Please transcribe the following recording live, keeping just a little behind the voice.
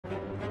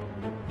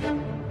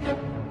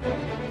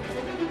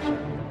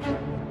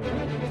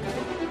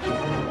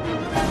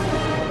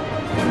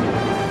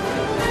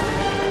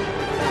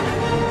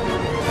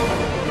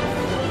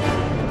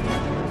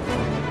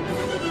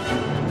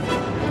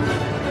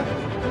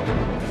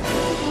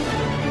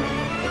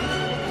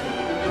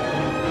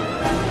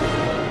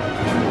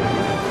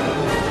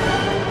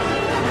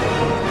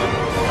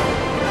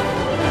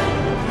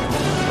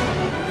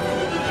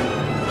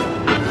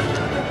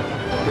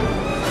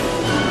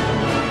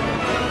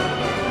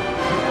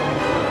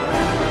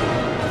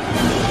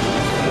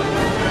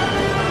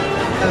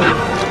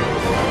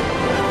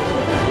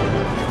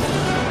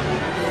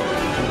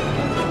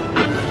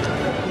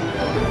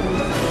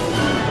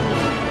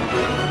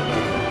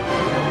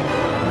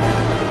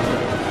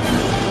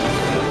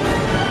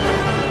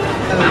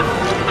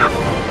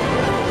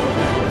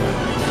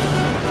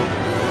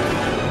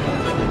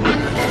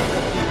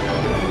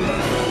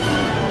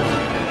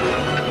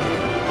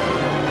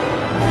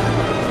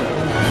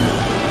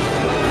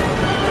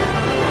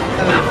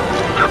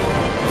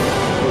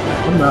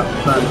not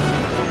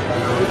fun.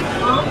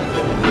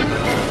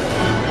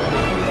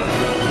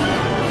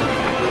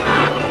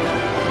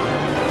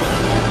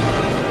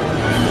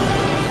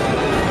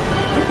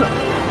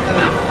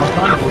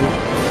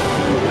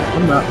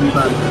 I'm not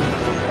fun.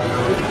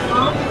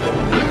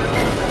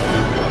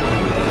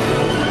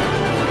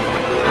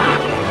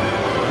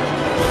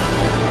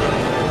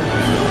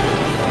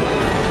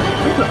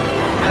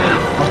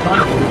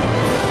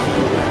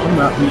 I'm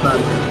not fun. I'm not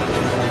fun.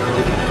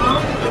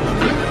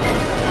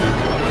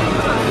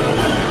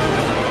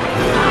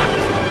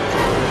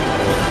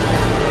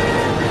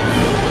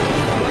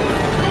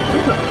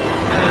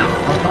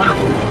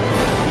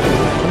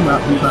 I'm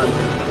not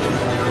fun.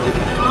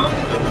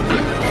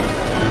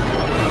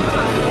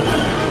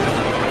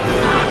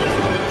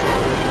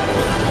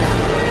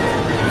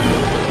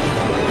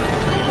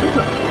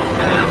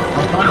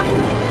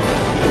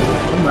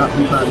 I'm not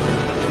fun.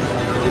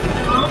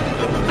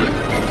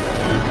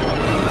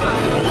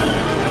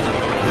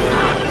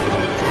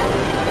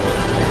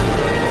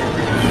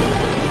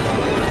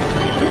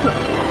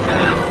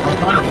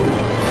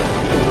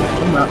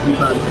 I'm not fun. I'm not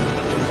fun.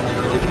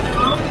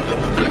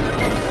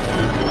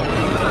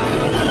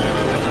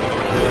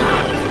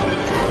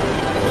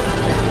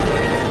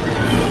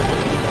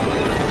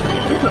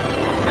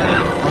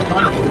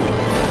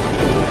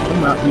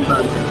 I'm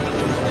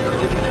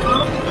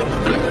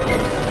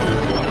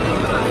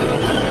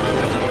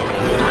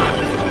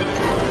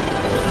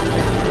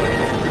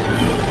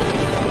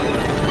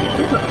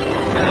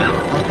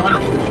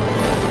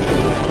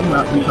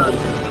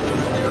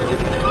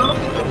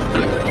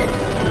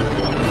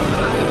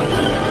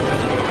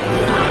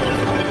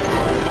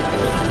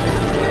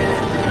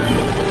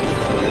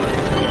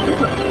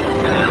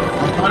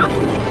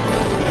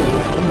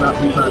not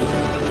fun.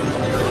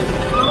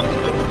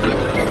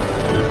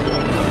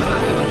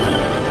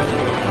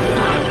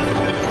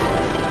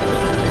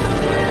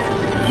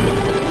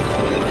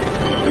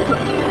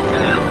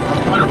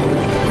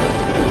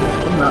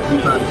 I'm not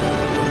fun.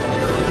 I'm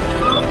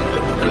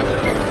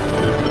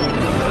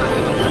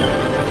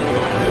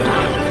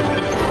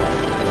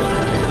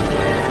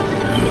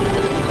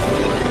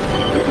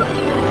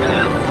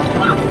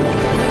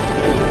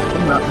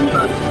not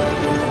fun.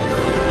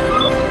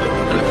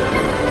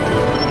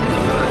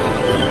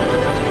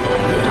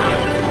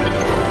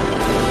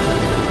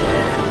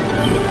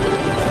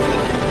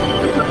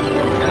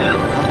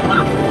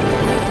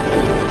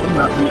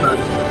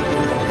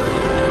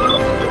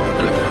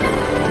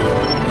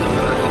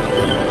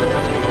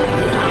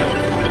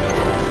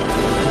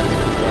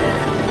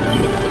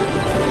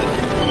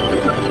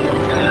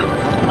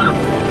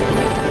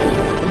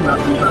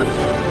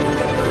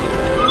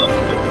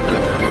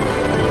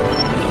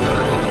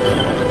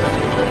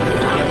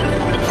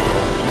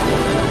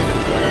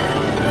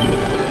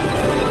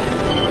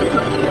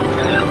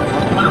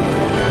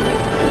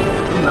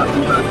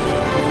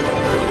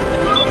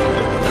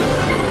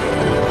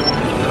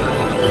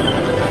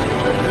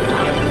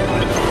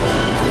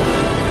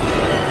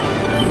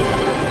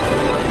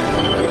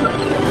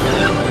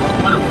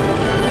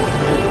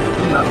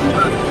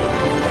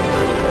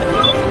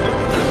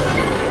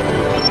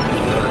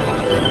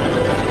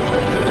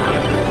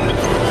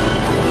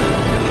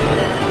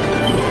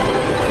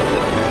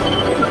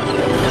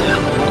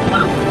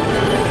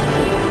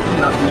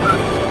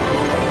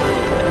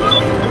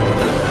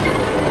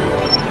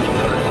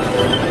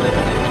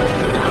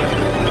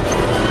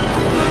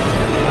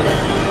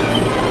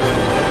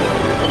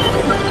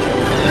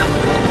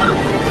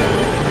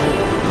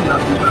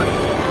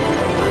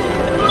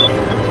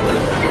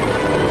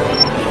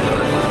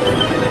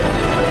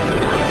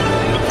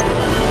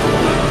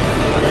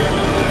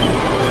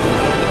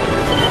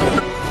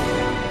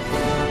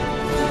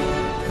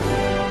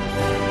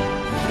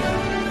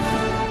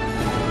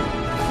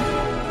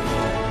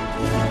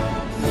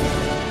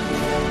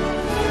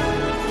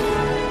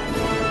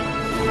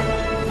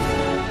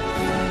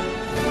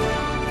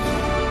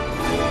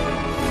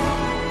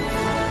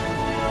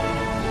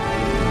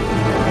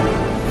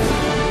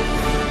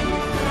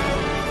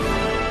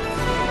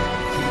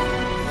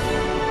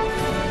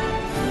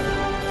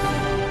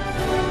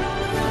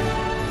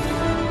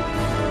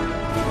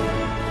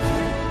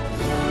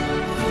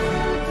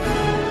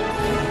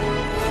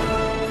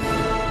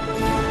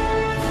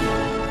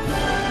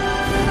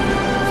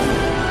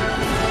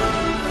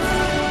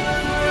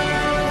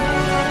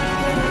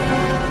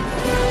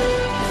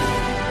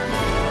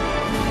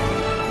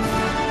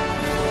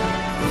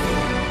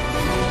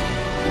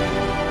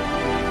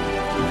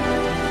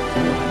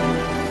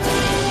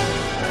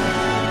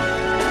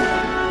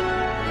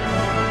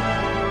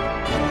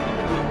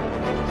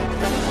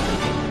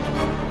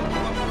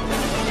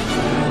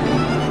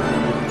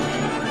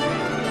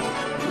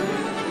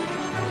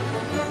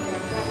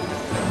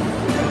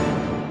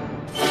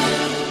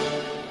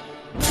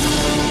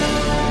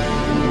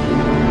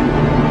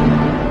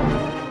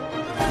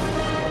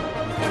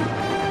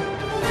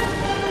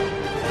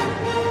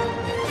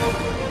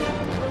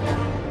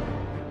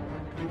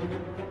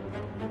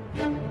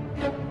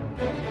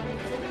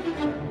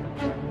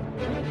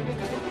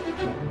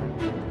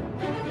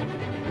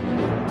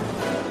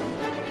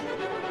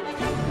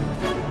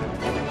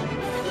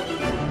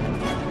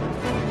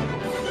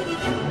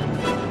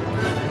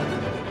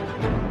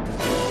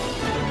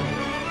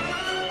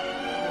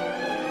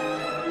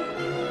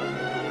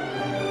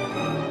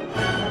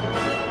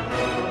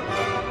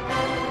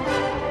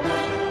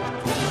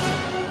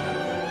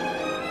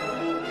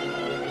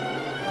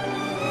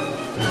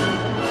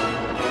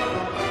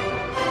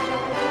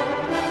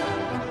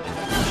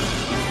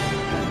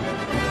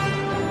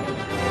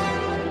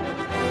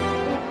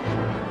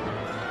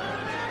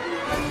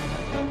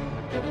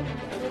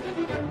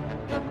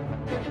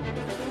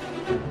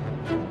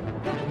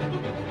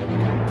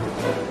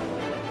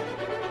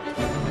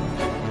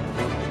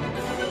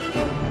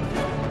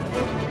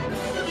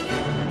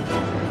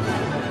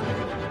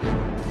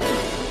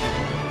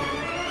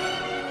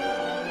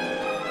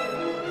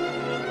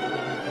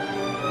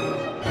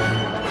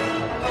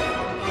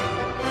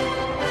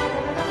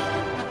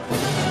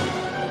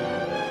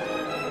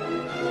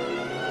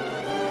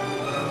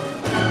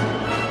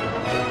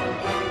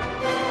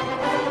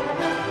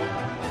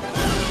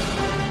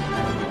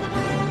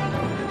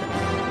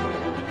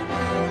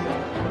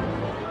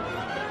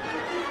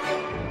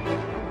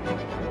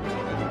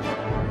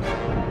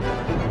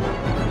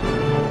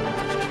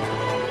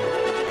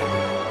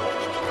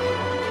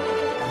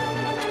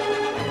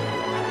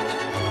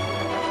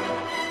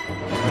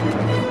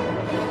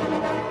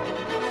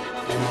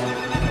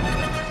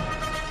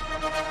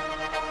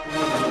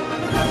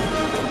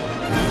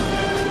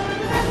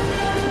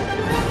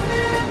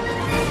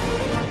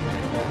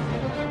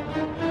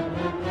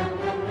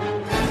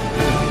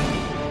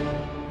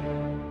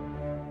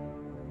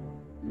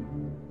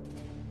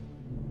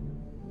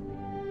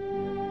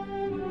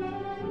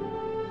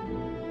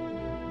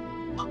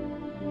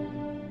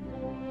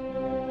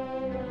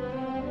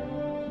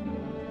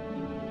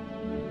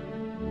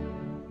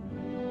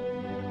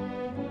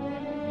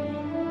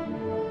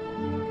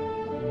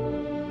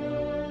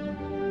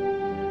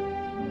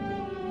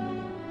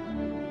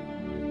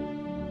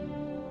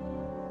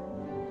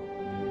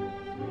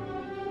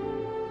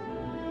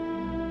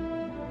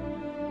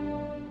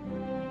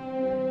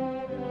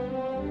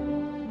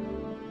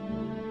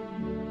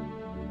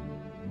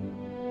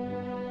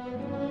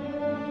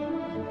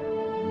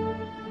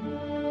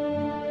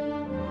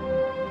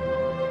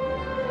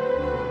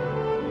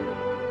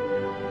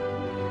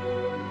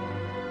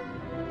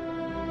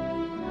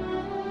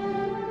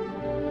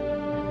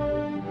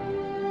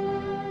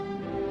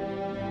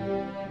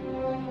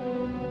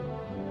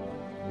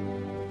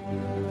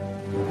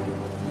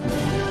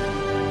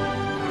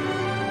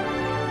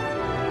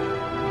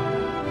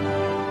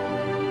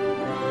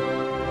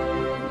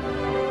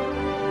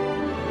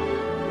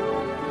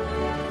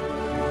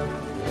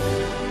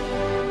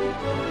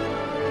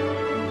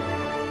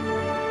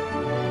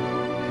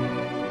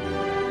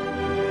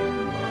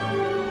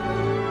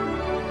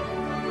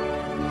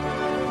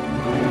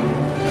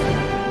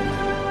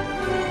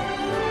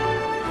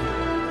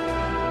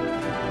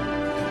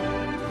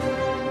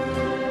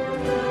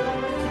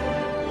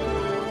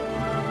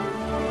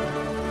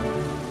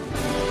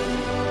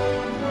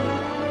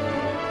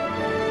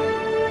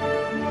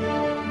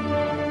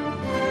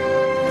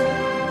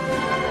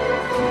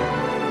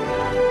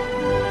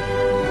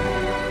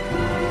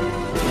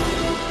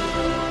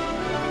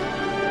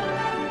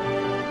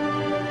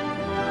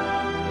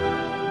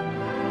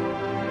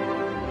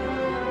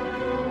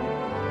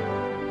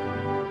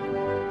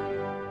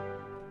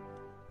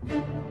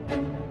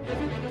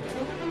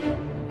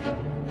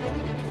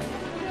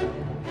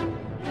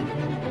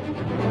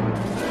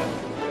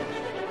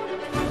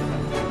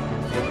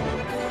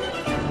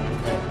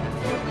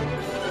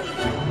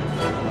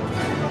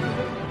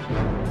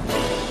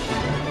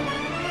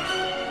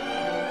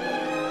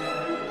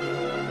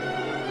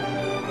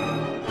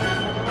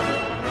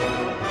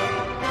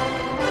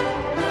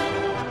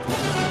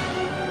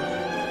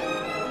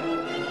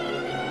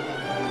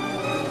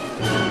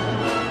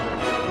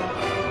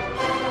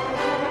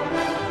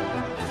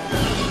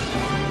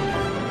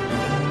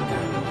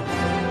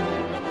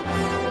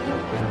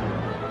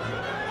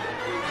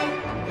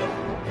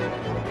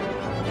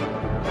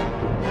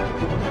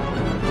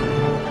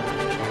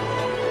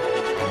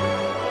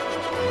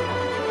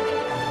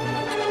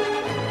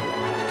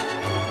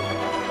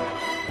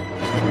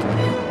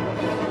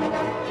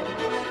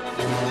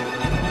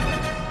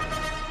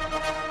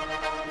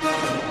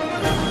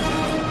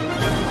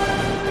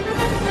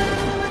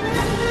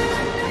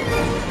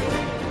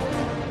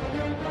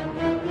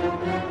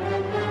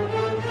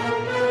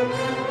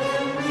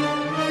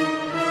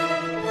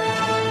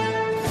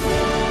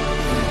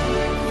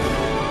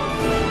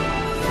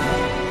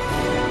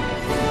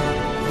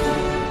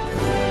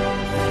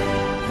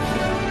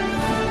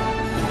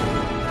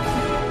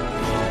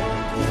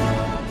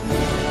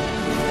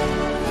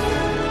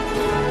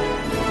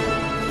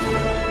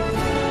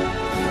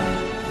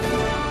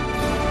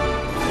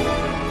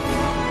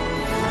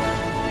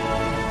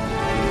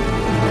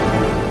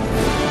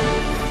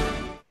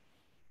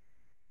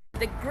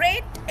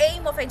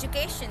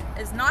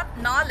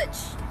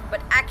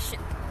 but action.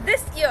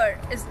 This year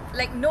is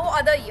like no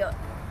other year.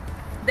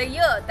 The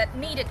year that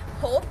needed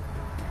hope,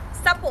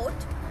 support,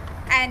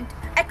 and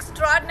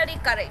extraordinary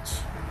courage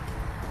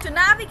to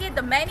navigate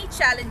the many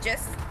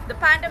challenges the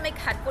pandemic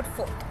had put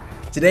forth.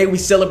 Today we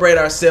celebrate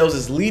ourselves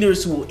as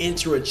leaders who will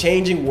enter a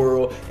changing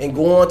world and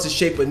go on to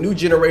shape a new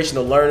generation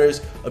of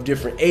learners of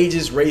different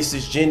ages,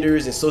 races,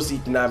 genders, and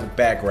socioeconomic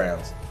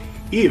backgrounds.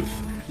 If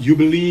you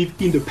believe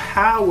in the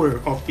power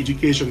of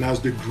education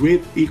as the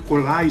great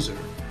equalizer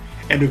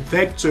and a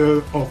vector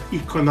of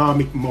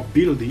economic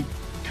mobility,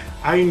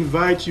 I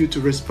invite you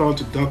to respond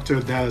to Dr.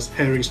 Dallas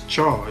Herring's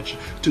charge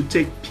to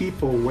take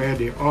people where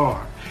they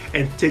are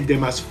and take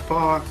them as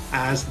far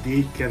as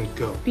they can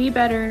go. Be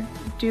better,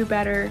 do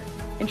better,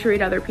 and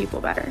treat other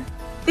people better.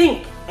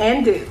 Think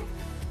and do.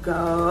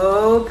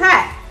 Go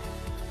Pack!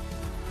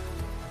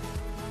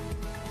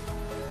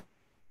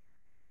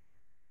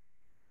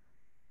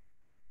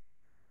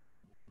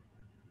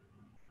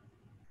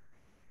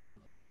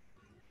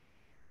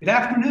 Good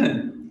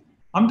afternoon.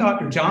 I'm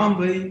Dr. John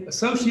Lee,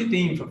 Associate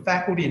Dean for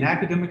Faculty and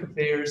Academic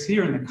Affairs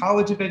here in the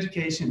College of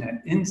Education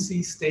at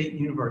NC State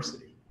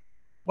University.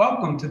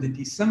 Welcome to the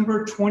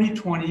December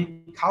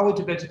 2020 College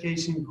of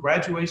Education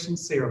graduation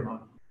ceremony.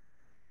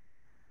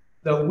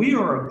 Though we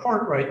are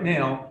apart right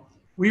now,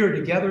 we are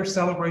together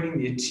celebrating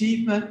the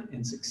achievement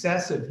and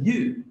success of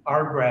you,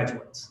 our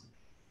graduates.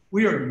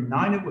 We are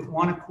united with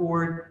one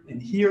accord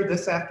and here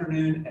this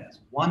afternoon as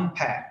one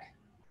pack.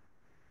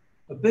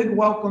 A big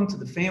welcome to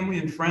the family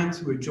and friends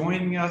who are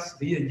joining us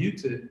via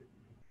YouTube.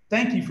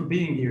 Thank you for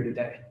being here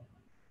today.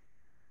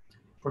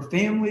 For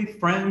family,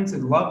 friends,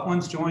 and loved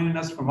ones joining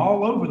us from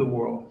all over the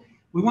world,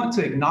 we want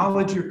to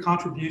acknowledge your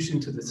contribution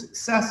to the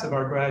success of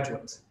our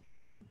graduates.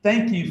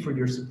 Thank you for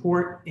your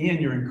support and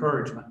your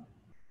encouragement.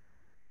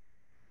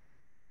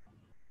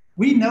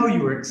 We know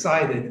you are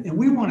excited, and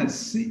we want to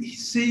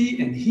see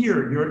and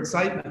hear your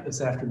excitement this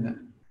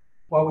afternoon.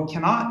 While we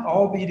cannot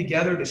all be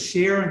together to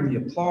share in the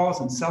applause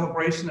and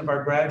celebration of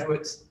our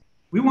graduates,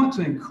 we want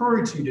to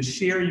encourage you to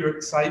share your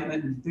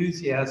excitement and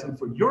enthusiasm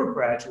for your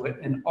graduate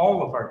and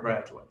all of our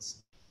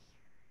graduates.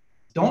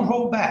 Don't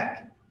hold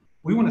back.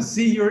 We want to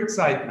see your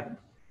excitement.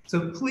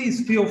 So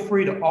please feel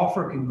free to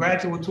offer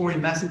congratulatory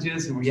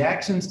messages and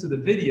reactions to the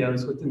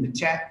videos within the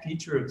chat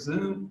feature of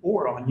Zoom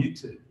or on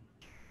YouTube.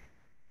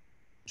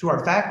 To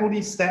our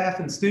faculty, staff,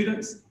 and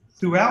students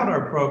throughout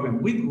our program,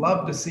 we'd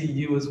love to see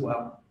you as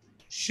well.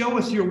 Show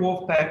us your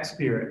Wolfpack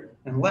spirit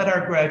and let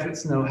our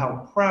graduates know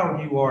how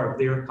proud you are of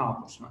their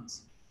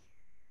accomplishments.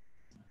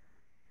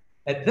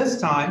 At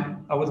this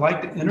time, I would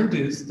like to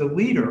introduce the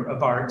leader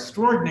of our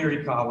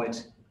extraordinary college,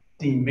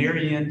 Dean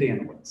Mary Ann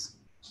Danowitz.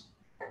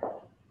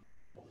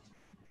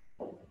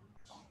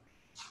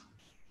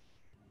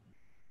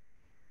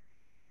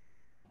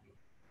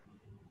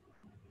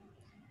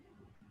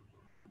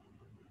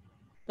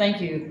 Thank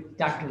you,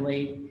 Dr.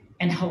 Lee,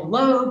 and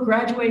hello,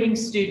 graduating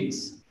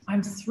students.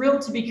 I'm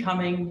thrilled to be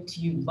coming to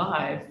you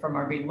live from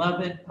our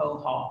beloved Poe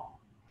Hall.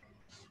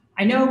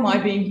 I know my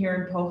being here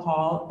in Poe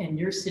Hall and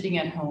you're sitting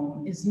at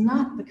home is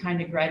not the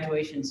kind of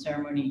graduation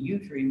ceremony you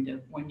dreamed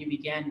of when you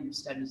began your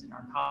studies in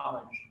our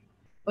college.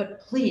 But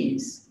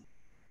please,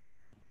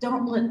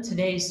 don't let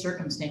today's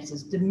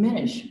circumstances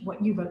diminish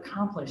what you've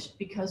accomplished,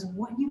 because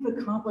what you've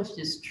accomplished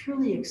is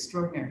truly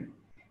extraordinary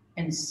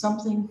and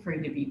something for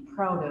you to be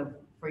proud of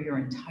for your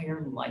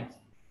entire life.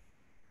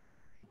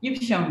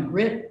 You've shown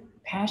grit,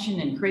 passion,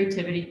 and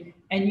creativity,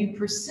 and you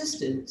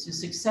persisted to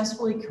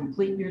successfully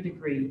complete your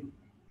degree.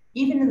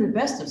 Even in the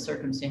best of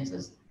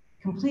circumstances,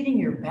 completing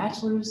your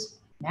bachelor's,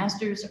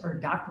 master's, or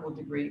doctoral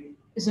degree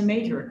is a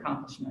major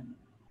accomplishment.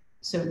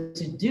 So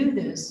to do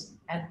this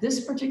at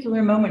this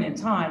particular moment in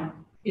time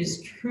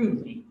is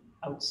truly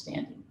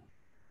outstanding.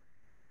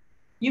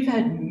 You've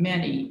had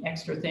many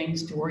extra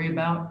things to worry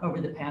about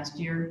over the past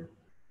year,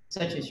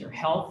 such as your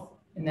health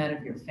and that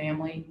of your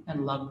family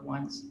and loved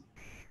ones,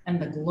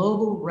 and the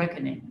global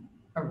reckoning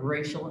of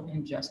racial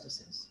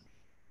injustices.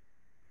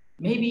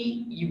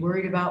 Maybe you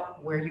worried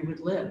about where you would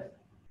live,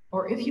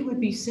 or if you would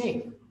be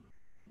safe,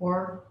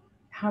 or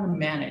how to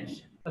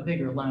manage a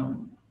bigger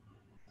loan.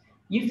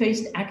 You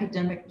faced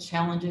academic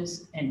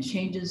challenges and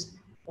changes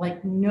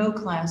like no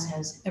class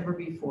has ever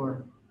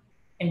before,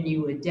 and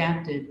you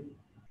adapted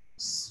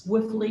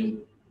swiftly,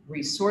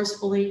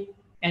 resourcefully,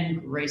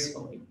 and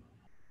gracefully.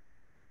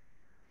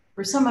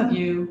 For some of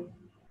you,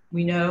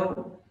 we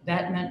know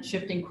that meant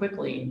shifting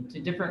quickly to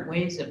different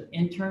ways of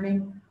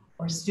interning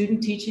or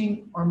student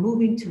teaching, or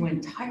moving to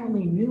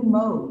entirely new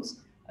modes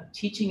of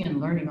teaching and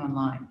learning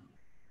online.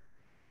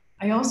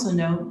 I also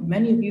know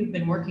many of you have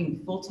been working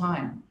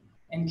full-time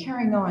and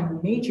carrying on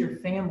major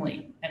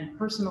family and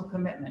personal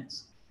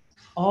commitments,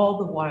 all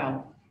the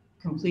while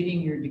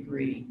completing your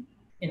degree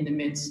in the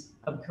midst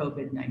of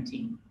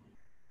COVID-19.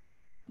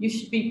 You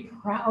should be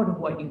proud of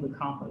what you've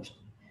accomplished.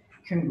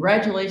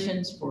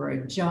 Congratulations for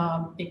a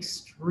job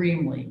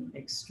extremely,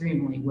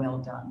 extremely well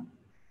done.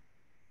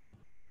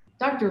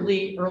 Dr.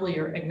 Lee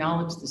earlier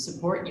acknowledged the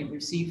support you've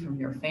received from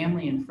your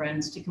family and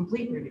friends to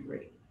complete your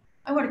degree.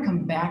 I want to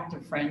come back to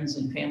friends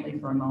and family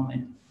for a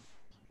moment.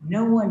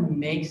 No one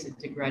makes it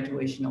to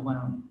graduation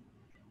alone.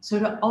 So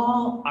to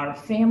all our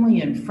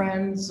family and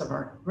friends of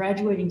our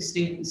graduating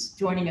students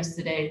joining us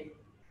today,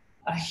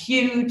 a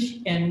huge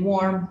and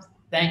warm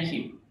thank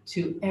you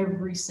to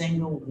every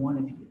single one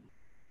of you.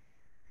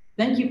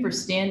 Thank you for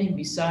standing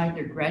beside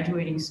your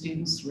graduating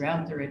students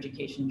throughout their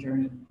education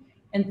journey.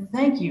 And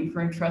thank you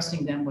for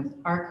entrusting them with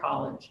our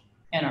college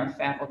and our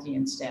faculty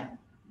and staff.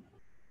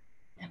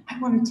 And I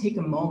want to take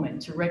a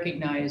moment to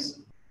recognize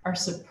our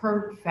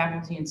superb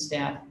faculty and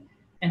staff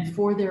and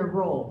for their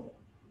role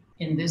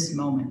in this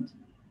moment.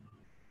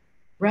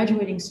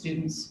 Graduating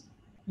students,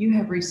 you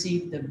have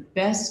received the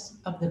best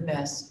of the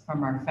best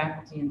from our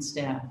faculty and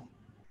staff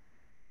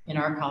in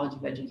our College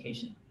of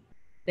Education.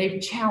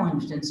 They've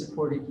challenged and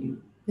supported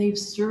you. They've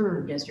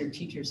served as your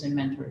teachers and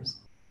mentors.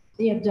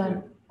 They have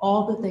done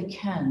all that they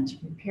can to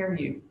prepare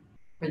you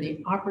for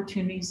the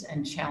opportunities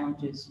and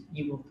challenges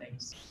you will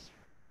face.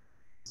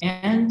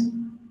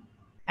 And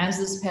as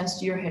this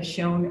past year has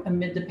shown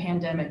amid the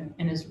pandemic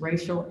and as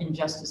racial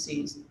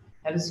injustices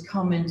have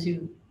come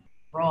into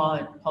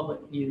broad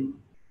public view,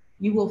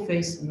 you will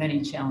face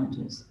many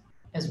challenges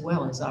as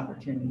well as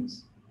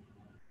opportunities.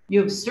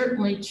 You have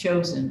certainly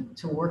chosen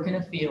to work in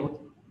a field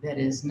that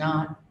is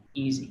not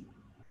easy.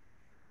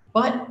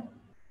 But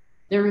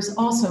there is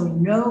also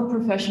no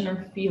profession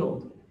or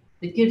field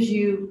that gives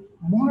you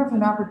more of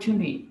an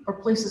opportunity or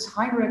places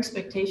higher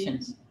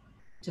expectations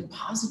to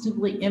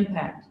positively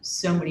impact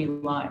so many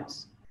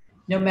lives,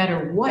 no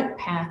matter what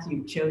path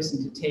you've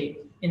chosen to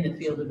take in the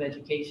field of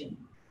education,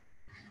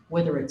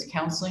 whether it's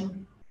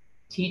counseling,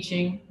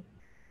 teaching,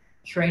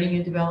 training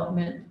and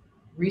development,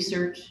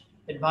 research,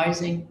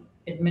 advising,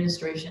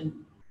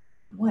 administration,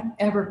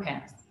 whatever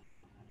path.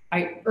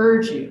 I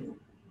urge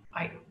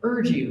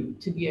you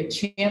to be a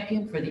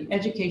champion for the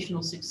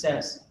educational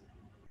success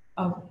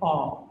of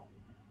all,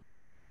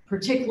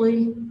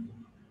 particularly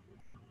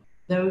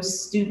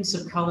those students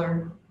of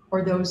color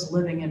or those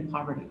living in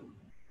poverty.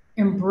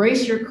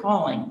 Embrace your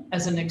calling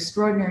as an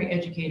extraordinary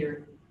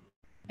educator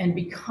and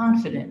be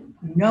confident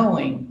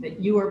knowing that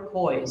you are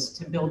poised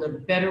to build a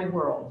better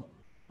world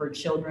for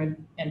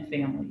children and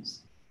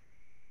families.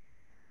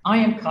 I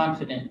am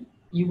confident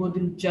you will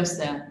do just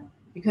that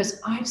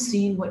because I've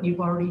seen what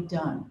you've already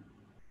done.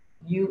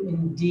 You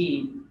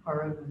indeed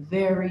are a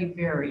very,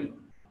 very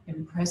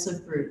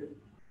impressive group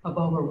of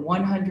over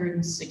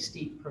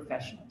 160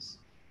 professionals.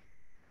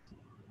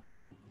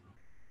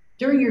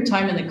 During your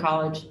time in the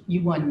college,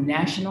 you won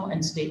national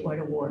and statewide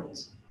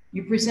awards.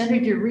 You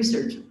presented your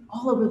research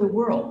all over the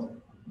world.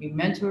 You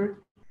mentored,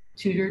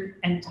 tutored,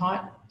 and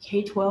taught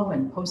K-12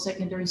 and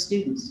post-secondary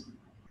students.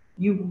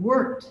 You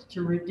worked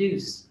to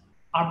reduce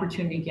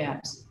opportunity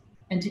gaps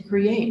and to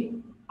create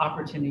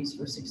opportunities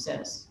for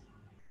success.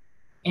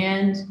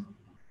 And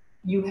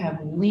you have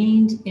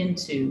leaned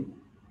into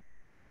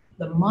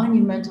the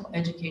monumental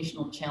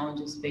educational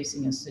challenges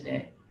facing us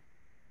today.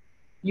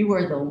 You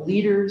are the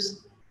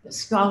leaders, the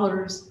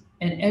scholars,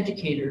 and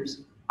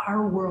educators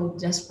our world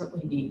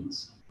desperately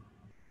needs.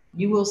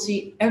 You will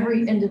see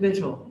every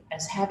individual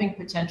as having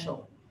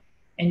potential,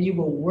 and you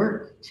will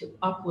work to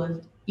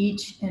uplift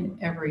each and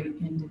every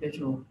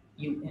individual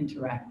you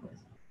interact with.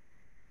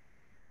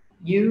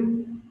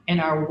 You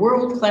and our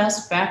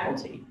world-class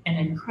faculty and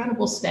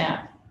incredible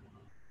staff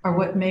are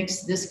what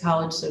makes this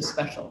college so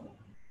special.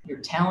 Your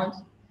talent,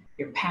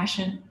 your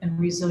passion, and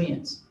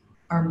resilience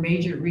are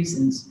major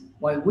reasons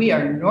why we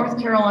are North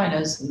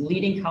Carolina's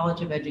leading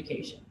college of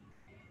education.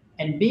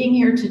 And being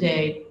here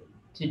today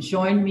to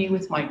join me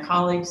with my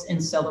colleagues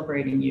in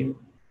celebrating you,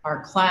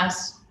 our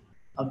class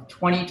of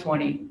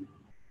 2020,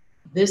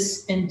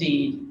 this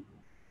indeed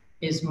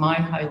is my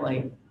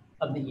highlight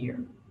of the year.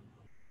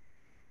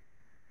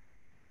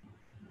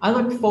 I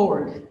look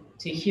forward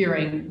to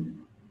hearing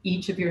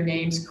each of your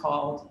names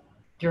called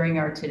during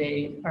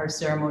our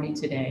ceremony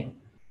today.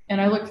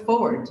 And I look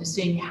forward to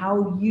seeing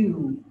how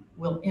you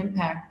will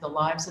impact the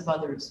lives of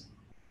others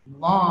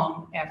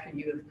long after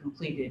you have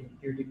completed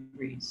your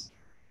degrees.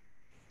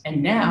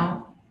 And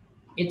now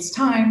it's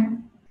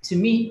time to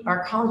meet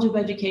our College of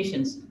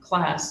Education's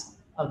class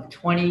of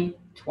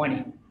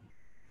 2020.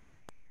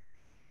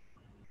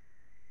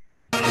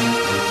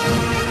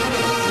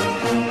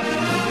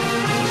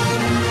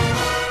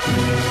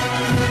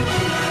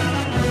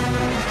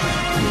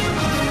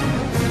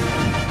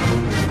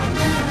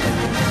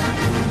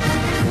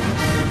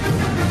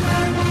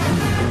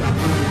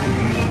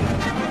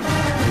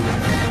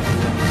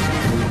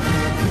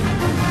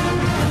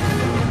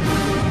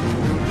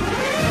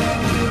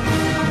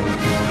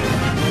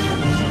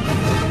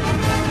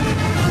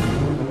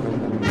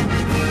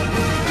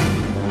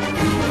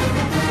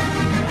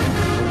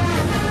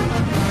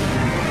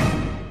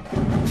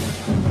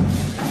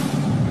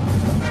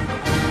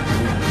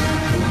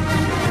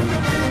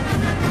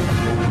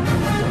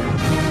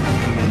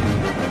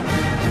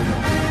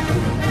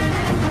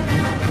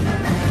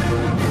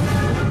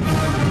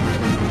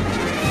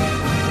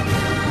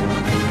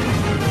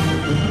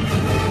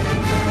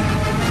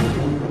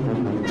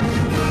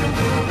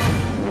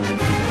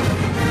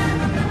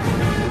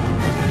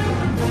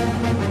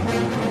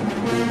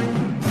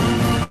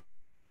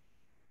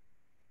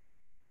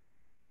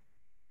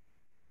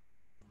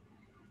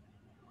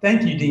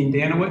 Thank you, Dean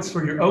Danowitz,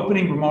 for your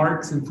opening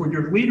remarks and for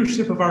your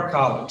leadership of our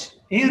college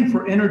and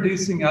for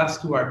introducing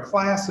us to our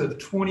class of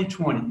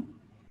 2020.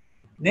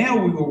 Now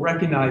we will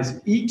recognize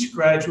each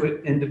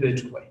graduate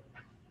individually.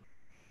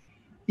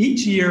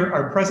 Each year,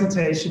 our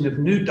presentation of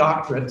new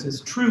doctorates is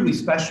truly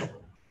special.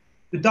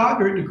 The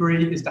doctorate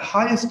degree is the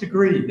highest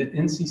degree that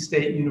NC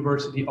State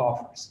University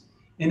offers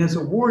and is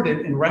awarded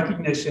in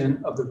recognition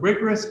of the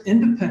rigorous,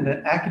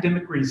 independent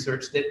academic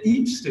research that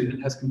each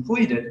student has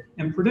completed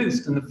and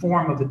produced in the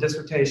form of a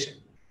dissertation.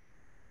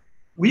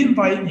 We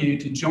invite you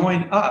to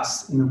join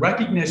us in the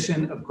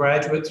recognition of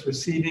graduates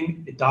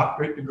receiving a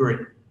doctorate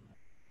degree.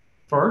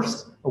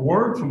 First, a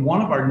word from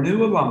one of our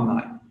new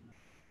alumni.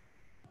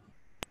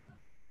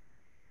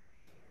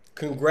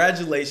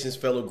 Congratulations,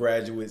 fellow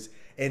graduates,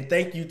 and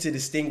thank you to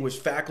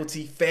distinguished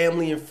faculty,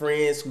 family, and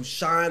friends who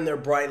shine their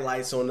bright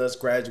lights on us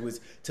graduates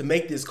to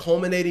make this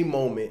culminating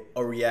moment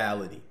a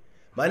reality.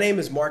 My name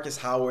is Marcus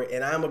Howard,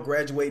 and I am a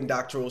graduating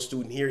doctoral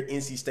student here at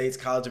NC State's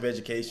College of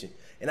Education,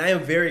 and I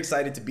am very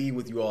excited to be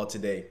with you all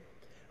today.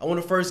 I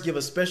want to first give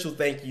a special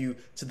thank you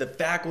to the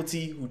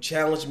faculty who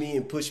challenged me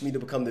and pushed me to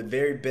become the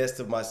very best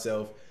of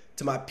myself,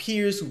 to my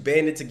peers who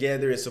banded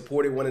together and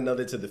supported one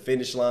another to the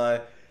finish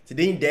line, to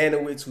Dean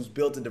Danowitz, who's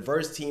built a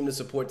diverse team to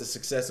support the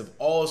success of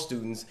all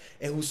students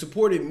and who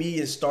supported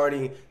me in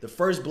starting the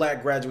first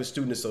Black Graduate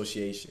Student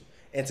Association,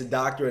 and to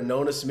Dr.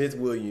 Anona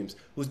Smith-Williams,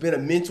 who's been a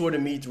mentor to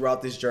me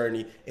throughout this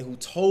journey and who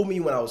told me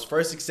when I was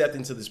first accepted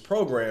into this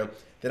program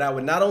that I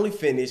would not only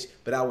finish,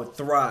 but I would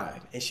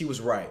thrive, and she was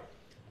right.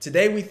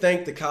 Today we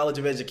thank the College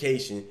of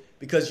Education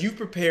because you've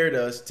prepared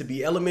us to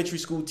be elementary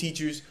school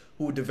teachers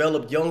who will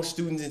develop young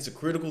students into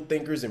critical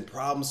thinkers and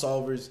problem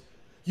solvers.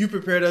 You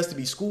prepared us to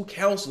be school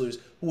counselors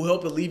who will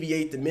help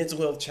alleviate the mental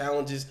health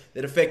challenges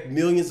that affect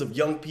millions of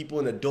young people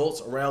and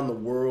adults around the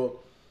world.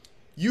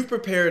 You've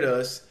prepared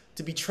us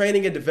to be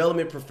training and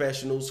development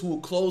professionals who will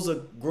close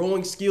a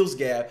growing skills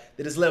gap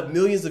that has left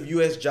millions of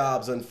U.S.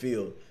 jobs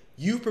unfilled.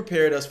 You've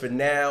prepared us for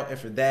now, and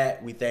for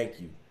that, we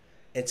thank you.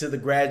 And to the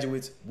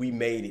graduates, we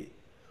made it.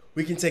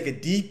 We can take a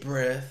deep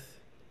breath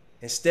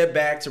and step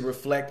back to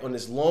reflect on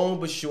this long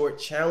but short,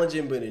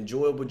 challenging but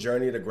enjoyable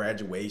journey to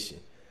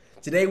graduation.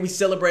 Today, we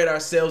celebrate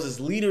ourselves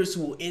as leaders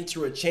who will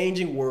enter a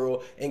changing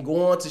world and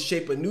go on to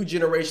shape a new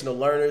generation of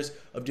learners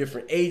of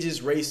different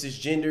ages, races,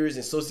 genders,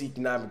 and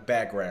socioeconomic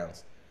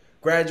backgrounds.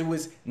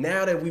 Graduates,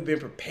 now that we've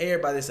been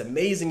prepared by this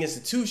amazing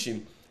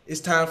institution,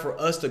 it's time for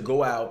us to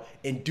go out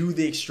and do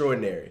the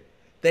extraordinary.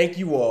 Thank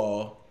you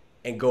all,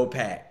 and go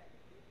Pack.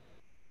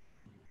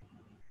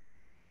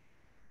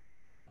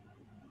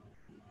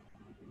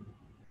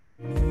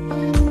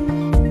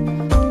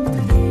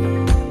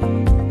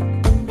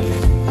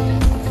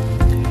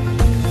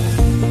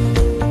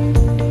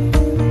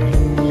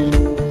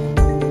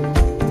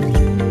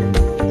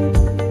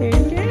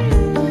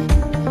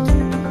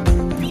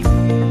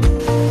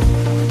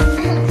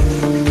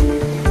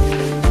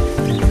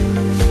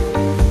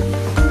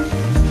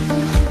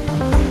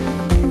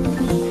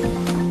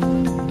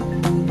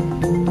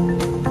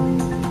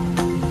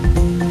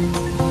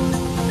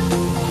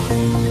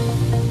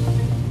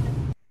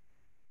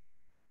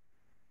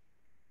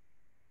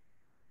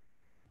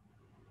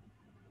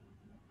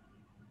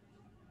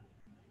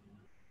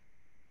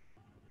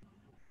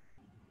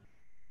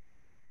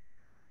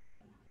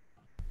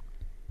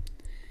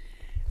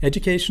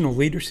 Educational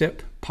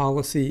Leadership,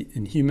 Policy,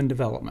 and Human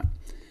Development,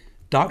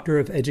 Doctor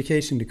of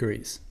Education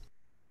degrees.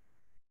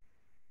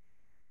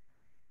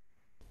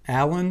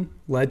 Alan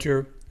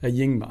Ledger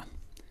Ayingma,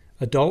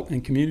 Adult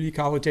and Community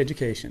College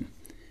Education.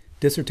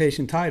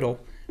 Dissertation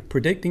title,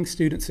 Predicting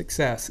Student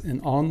Success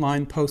in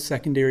Online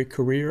Post-Secondary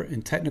Career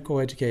and Technical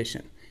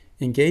Education,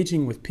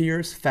 Engaging with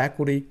Peers,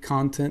 Faculty,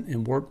 Content,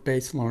 and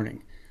Work-Based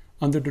Learning,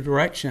 under the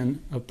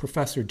direction of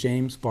Professor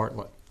James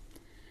Bartlett.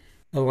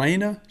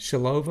 Elena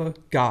Shalova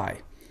Guy,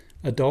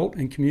 Adult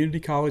and Community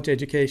College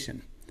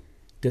Education.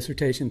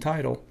 Dissertation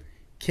title,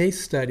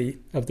 Case Study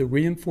of the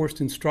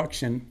Reinforced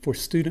Instruction for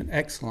Student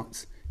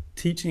Excellence,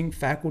 Teaching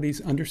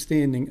Faculty's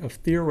Understanding of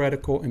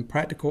Theoretical and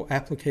Practical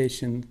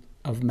Application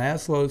of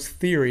Maslow's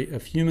Theory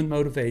of Human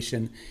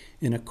Motivation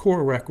in a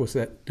Core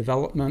Requisite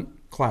Development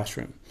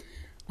Classroom,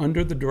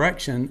 under the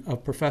direction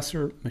of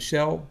Professor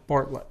Michelle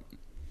Bartlett.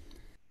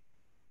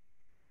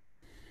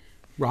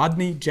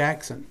 Rodney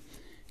Jackson,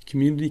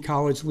 Community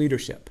College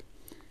Leadership.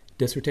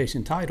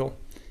 Dissertation title,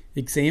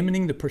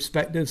 Examining the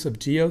Perspectives of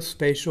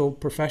Geospatial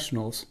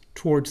Professionals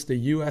Towards the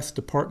U.S.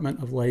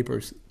 Department of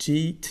Labor's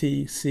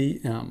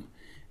GTCM,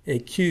 a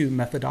Q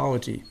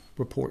methodology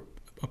report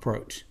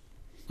approach,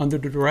 under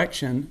the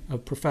direction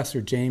of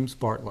Professor James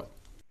Bartlett.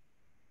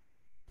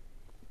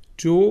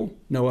 Jewel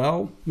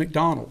Noel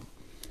McDonald,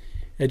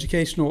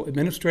 Educational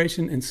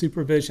Administration and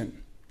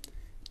Supervision.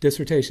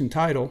 Dissertation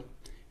title,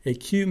 A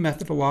Q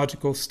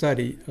Methodological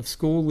Study of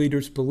School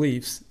Leaders'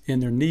 Beliefs in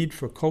Their Need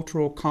for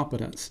Cultural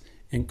Competence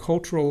and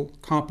Cultural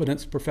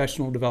Competence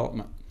Professional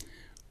Development,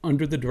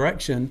 under the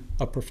direction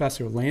of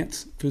Professor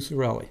Lance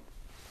Fusarelli.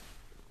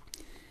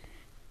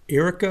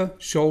 Erica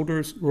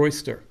Shoulders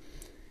Royster,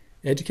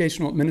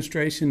 Educational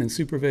Administration and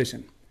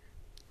Supervision.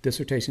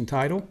 Dissertation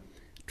title,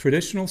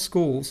 Traditional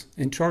Schools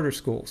and Charter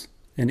Schools,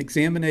 an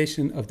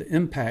examination of the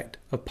impact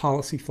of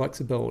policy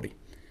flexibility,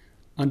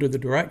 under the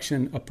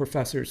direction of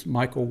Professors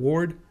Michael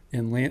Ward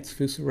and Lance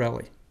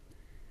Fusarelli.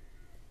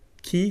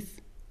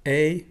 Keith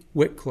A.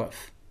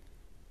 Whitcliffe,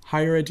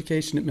 Higher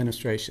Education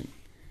Administration.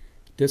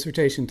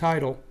 Dissertation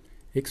title,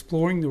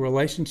 Exploring the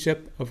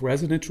Relationship of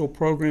Residential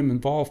Program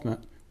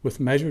Involvement with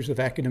Measures of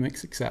Academic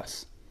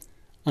Success,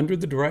 under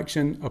the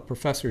direction of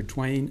Professor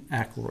Dwayne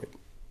Ackroyd.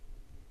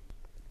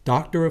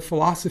 Doctor of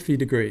Philosophy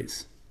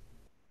degrees.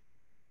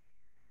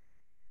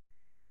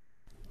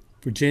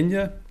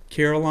 Virginia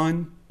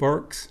Caroline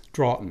Burks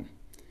Draughton,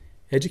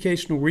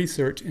 Educational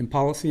Research and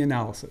Policy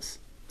Analysis.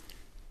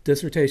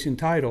 Dissertation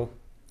title,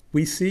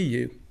 We See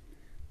You,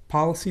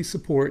 Policy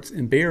Supports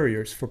and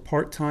Barriers for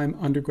Part-Time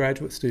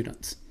Undergraduate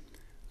Students,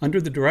 under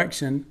the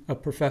direction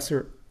of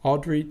Professor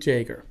Audrey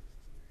Jaeger.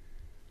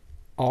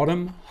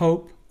 Autumn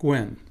Hope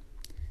Gwynn,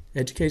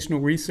 Educational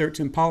Research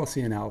and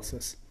Policy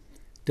Analysis.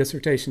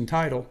 Dissertation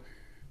title,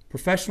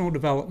 Professional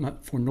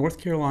Development for North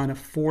Carolina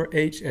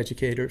 4-H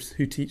Educators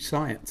Who Teach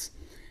Science,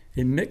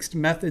 a mixed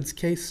methods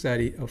case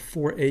study of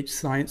 4-H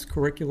science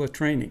curricula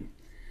training,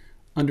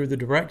 under the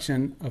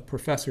direction of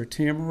Professor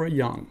Tamara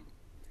Young.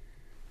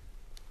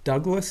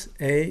 Douglas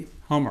A.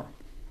 Hummer,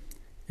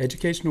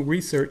 Educational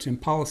Research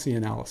and Policy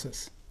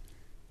Analysis.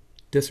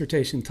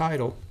 Dissertation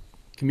title,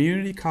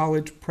 Community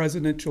College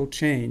Presidential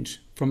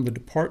Change from the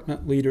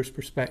Department Leader's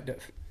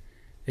Perspective,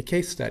 a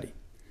case study,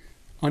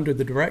 under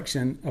the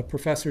direction of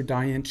Professor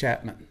Diane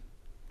Chapman.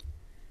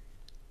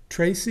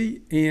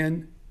 Tracy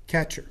Ann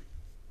Catcher,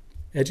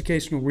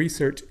 Educational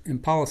Research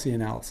and Policy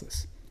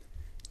Analysis.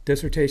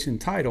 Dissertation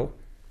title,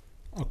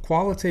 A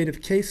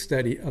Qualitative Case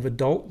Study of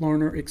Adult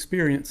Learner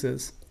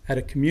Experiences at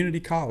a Community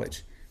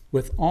College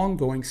with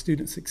Ongoing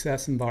Student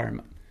Success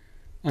Environment,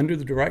 under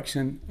the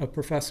direction of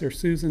Professor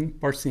Susan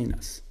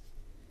Barcenas.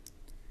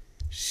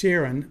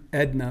 Sharon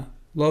Edna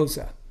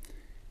Loza,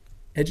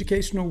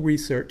 Educational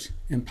Research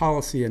and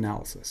Policy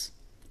Analysis.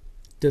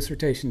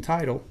 Dissertation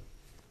title,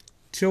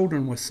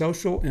 Children with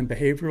Social and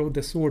Behavioral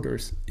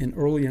Disorders in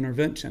Early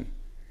Intervention,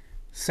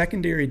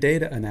 Secondary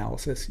Data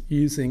Analysis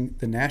using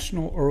the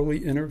National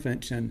Early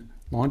Intervention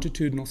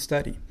Longitudinal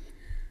Study,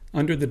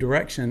 under the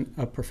direction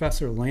of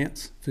Professor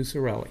Lance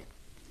Fusarelli.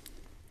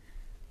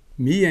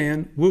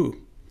 Mian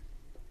Wu,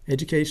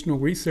 Educational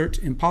Research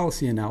and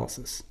Policy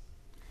Analysis.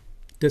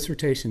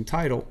 Dissertation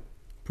title,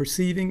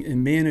 Perceiving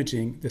and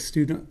Managing the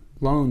Student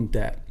Loan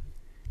Debt,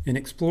 an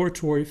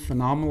exploratory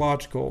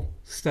phenomenological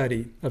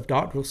study of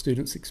doctoral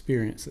students'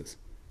 experiences,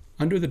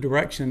 under the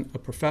direction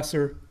of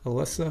Professor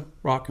Alyssa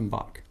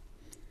Rockenbach.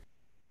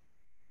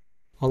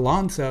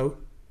 Alonzo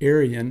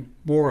Arian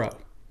Morrow,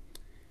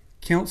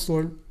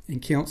 Counselor in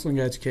Counseling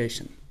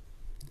Education.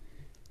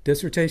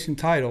 Dissertation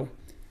title,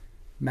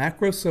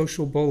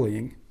 Macrosocial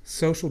Bullying,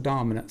 Social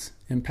Dominance,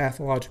 and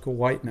Pathological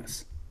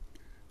Whiteness,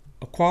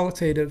 a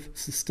qualitative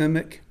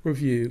systemic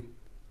review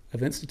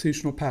of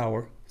institutional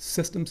power,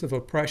 systems of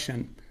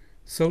oppression,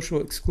 social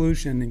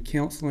exclusion in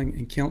counseling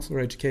and counselor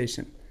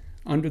education,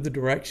 under the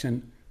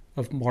direction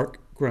of Mark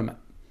Grimmett.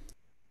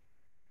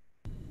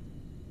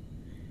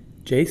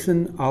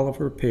 Jason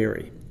Oliver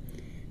Perry,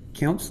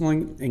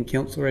 Counseling and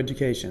Counselor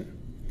Education.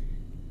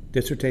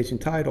 Dissertation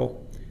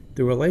title,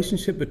 The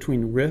Relationship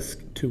Between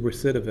Risk to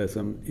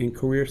Recidivism in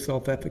Career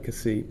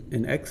Self-Efficacy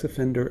in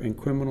Ex-Offender and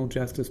Criminal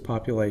Justice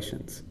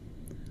Populations,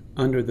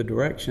 under the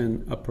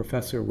direction of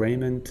Professor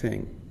Raymond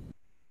Ting.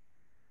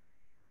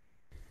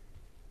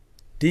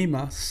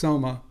 Dima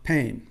Soma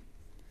Payne,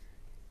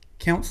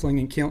 Counseling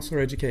and Counselor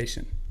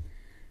Education.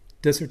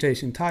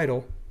 Dissertation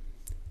title,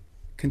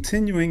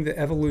 Continuing the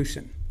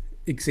Evolution,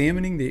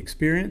 Examining the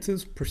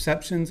Experiences,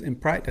 Perceptions,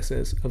 and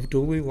Practices of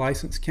Dually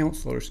Licensed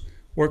Counselors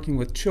Working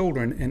with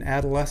Children and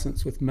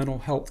Adolescents with Mental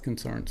Health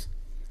Concerns,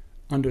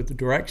 under the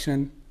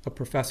direction of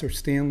Professor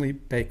Stanley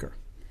Baker.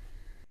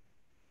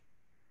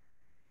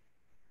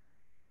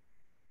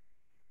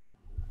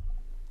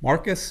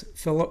 Marcus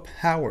Philip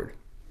Howard,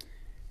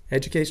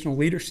 Educational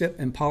Leadership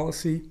and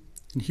Policy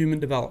and Human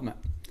Development.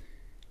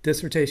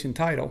 Dissertation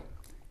title,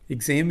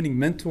 Examining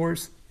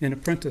Mentors and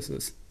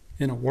Apprentices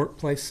in a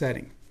Workplace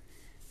Setting,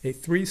 a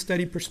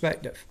 3-study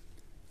perspective,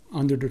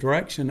 under the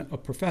direction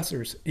of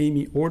Professors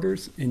Amy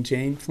Orders and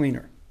Jane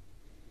Fleener.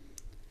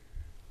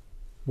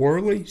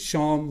 Worley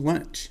Shawn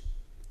Lynch,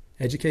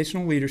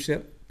 Educational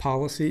Leadership,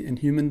 Policy, and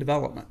Human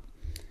Development.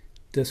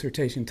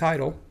 Dissertation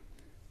title,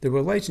 The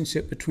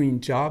Relationship Between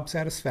Job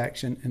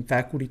Satisfaction and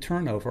Faculty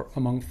Turnover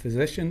Among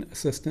Physician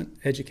Assistant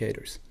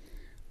Educators,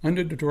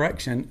 under the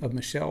direction of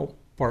Michelle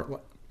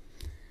Bartlett.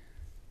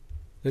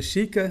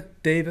 Lashika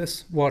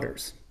Davis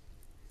Waters,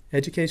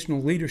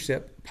 Educational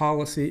Leadership,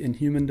 Policy, and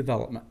Human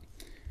Development.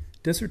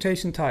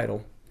 Dissertation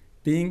title,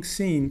 Being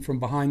Seen from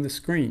Behind the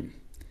Screen,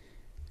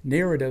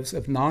 Narratives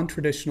of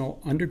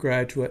Non-Traditional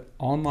Undergraduate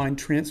Online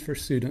Transfer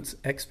Students'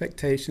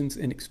 Expectations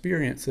and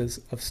Experiences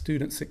of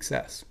Student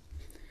Success,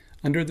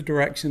 under the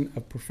direction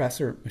of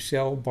Professor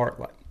Michelle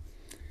Bartlett.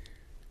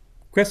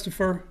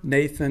 Christopher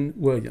Nathan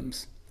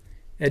Williams,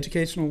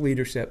 Educational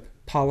Leadership,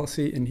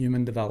 Policy and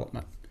Human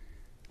Development.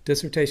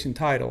 Dissertation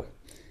title,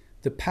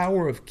 The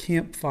Power of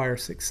Campfire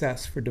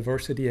Success for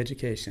Diversity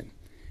Education,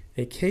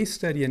 a case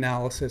study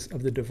analysis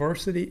of the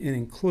Diversity and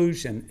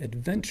Inclusion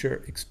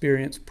Adventure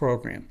Experience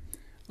Program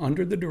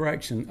under the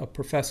direction of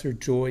Professor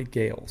Joy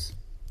Gales.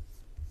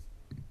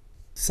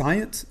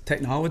 Science,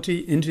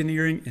 Technology,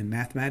 Engineering, and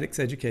Mathematics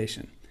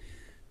Education,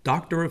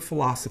 Doctor of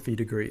Philosophy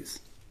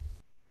degrees.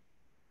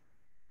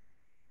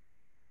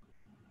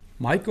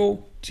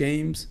 Michael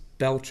James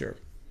Belcher,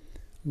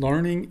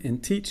 Learning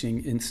and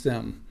Teaching in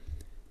STEM.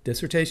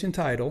 Dissertation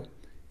title,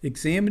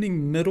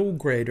 Examining Middle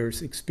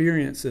Graders'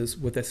 Experiences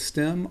with a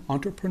STEM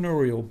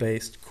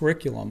Entrepreneurial-Based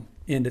Curriculum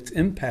and its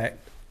Impact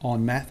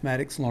on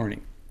Mathematics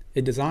Learning,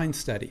 a Design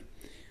Study,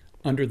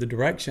 under the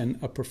direction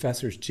of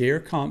Professors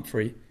Jer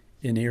Comfrey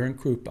and Aaron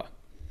Krupa.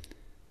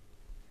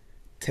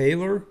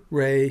 Taylor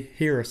Ray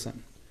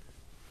Harrison,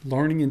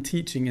 Learning and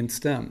Teaching in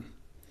STEM.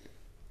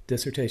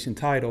 Dissertation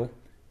title,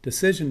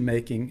 Decision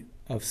Making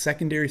of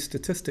Secondary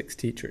Statistics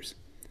Teachers,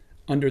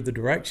 under the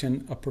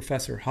direction of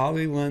Professor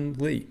Holly Lynn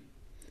Lee.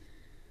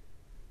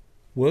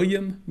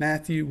 William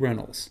Matthew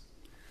Reynolds,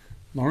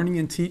 Learning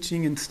and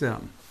Teaching in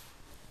STEM.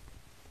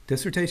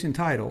 Dissertation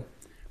title,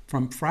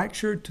 From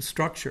Fractured to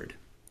Structured,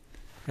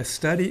 a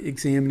study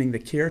examining the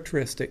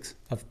characteristics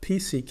of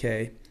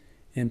PCK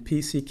and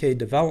PCK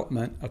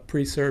development of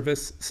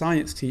pre-service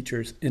science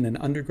teachers in an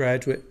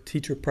undergraduate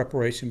teacher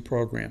preparation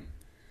program,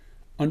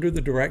 under the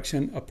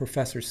direction of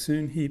Professor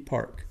Soon-Hee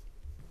Park.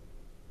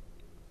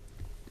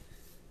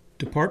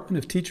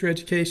 Department of Teacher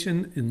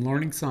Education and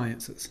Learning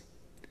Sciences,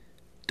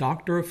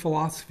 Doctor of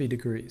Philosophy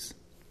degrees.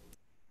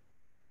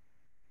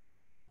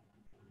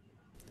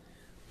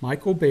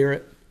 Michael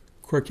Barrett,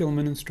 Curriculum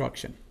and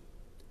Instruction.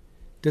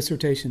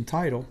 Dissertation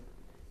title,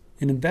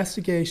 An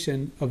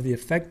Investigation of the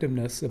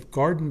Effectiveness of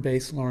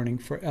Garden-Based Learning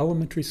for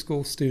Elementary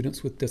School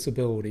Students with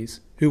Disabilities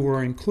who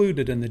were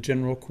included in the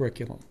general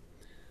curriculum,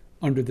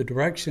 under the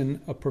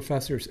direction of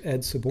Professors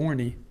Ed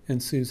Saborny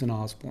and Susan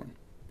Osborne.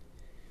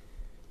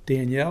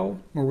 Danielle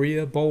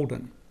Maria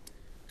Bolden,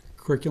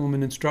 Curriculum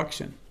and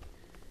Instruction.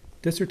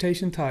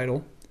 Dissertation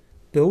title,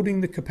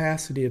 Building the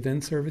Capacity of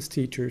In-Service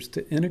Teachers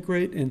to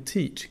Integrate and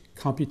Teach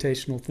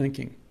Computational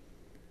Thinking,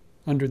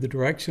 under the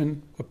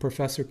direction of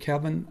Professor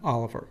Kevin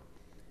Oliver.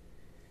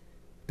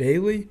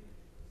 Bailey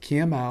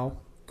Kamau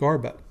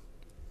Garbutt.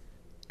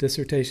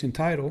 Dissertation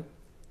title,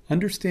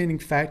 Understanding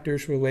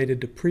Factors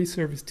Related to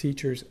Pre-Service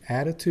Teachers'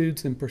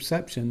 Attitudes and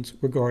Perceptions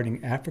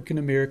Regarding African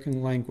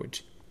American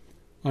Language,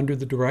 under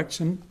the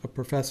direction of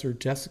Professor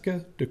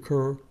Jessica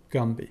DeCur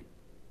Gumby.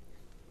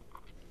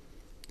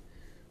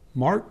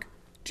 Mark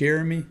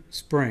Jeremy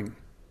Spring,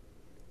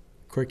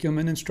 Curriculum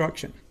and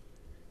Instruction.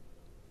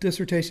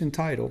 Dissertation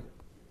title,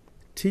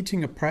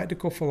 Teaching a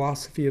Practical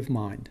Philosophy of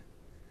Mind,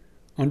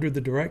 under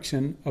the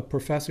direction of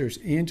Professors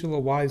Angela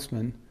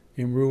Wiseman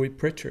and Rui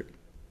Pritchard.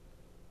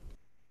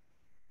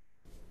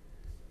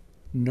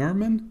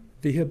 Nerman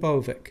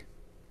Vihabovic,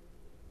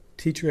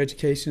 Teacher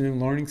Education and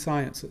Learning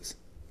Sciences.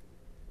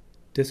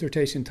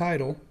 Dissertation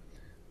title,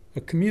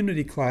 A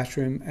Community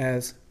Classroom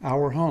as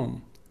Our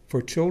Home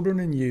for Children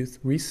and Youth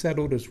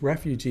Resettled as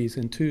Refugees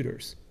and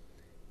Tutors.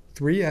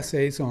 3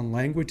 essays on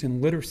language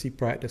and literacy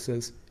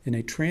practices in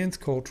a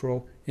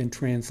transcultural and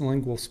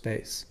translingual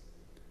space,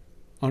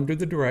 under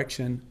the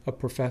direction of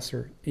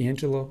Professor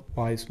Angela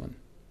Wiseman.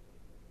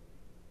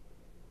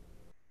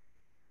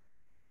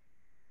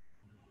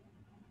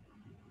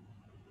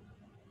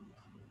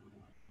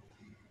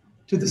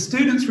 To the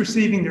students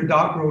receiving their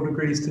doctoral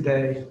degrees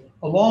today,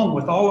 along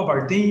with all of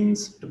our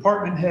deans,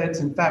 department heads,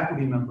 and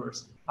faculty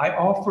members, I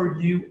offer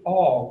you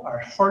all our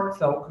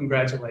heartfelt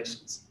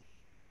congratulations.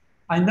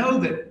 I know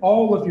that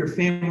all of your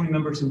family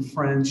members and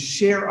friends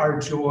share our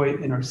joy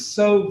and are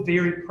so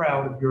very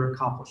proud of your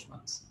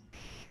accomplishments.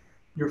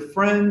 Your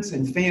friends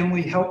and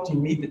family helped you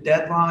meet the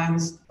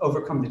deadlines,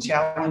 overcome the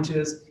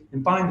challenges,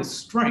 and find the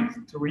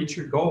strength to reach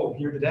your goal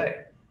here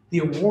today, the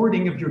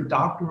awarding of your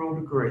doctoral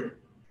degree.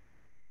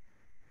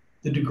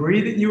 The degree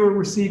that you are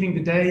receiving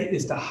today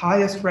is the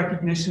highest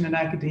recognition in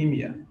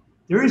academia.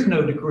 There is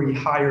no degree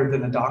higher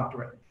than a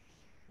doctorate.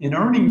 In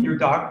earning your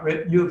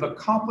doctorate, you have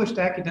accomplished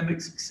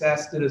academic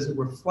success that is a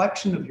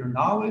reflection of your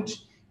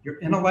knowledge, your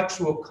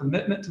intellectual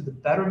commitment to the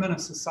betterment of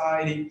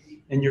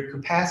society, and your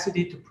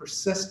capacity to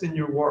persist in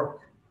your work.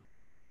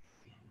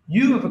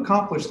 You have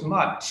accomplished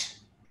much,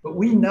 but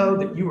we know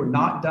that you are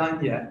not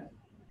done yet.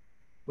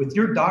 With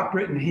your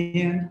doctorate in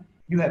hand,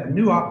 you have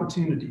new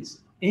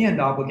opportunities and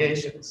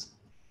obligations,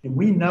 and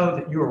we know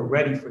that you are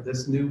ready for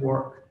this new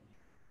work.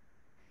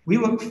 We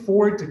look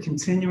forward to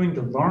continuing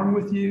to learn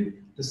with you,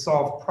 to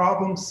solve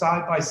problems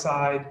side by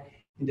side,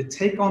 and to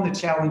take on the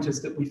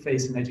challenges that we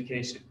face in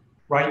education,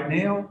 right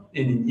now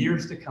and in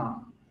years to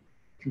come.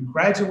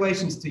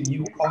 Congratulations to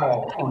you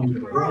all on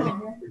your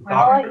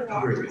doctorate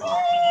degree.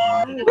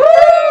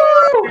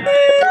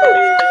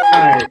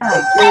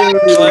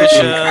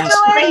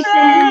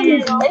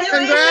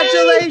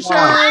 Congratulations.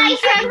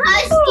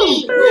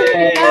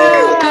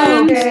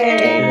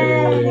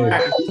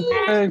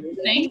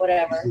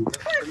 Whatever.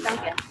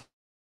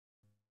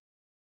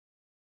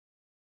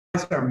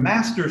 our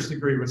master's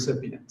degree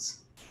recipients.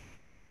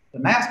 The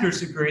master's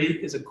degree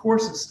is a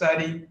course of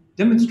study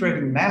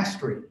demonstrating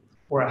mastery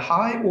or a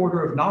high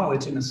order of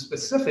knowledge in a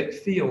specific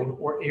field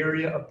or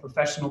area of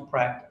professional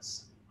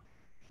practice.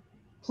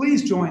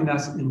 Please join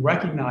us in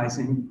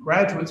recognizing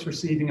graduates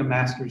receiving a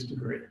master's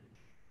degree.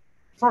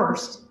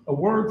 First, a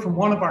word from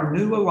one of our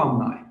new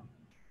alumni.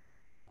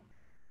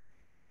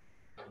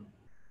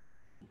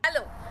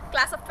 Hello,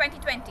 class of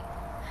 2020.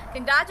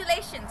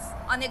 Congratulations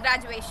on your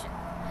graduation.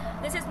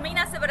 This is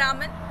Meena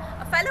Sivaraman,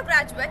 a fellow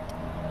graduate,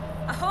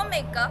 a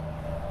homemaker,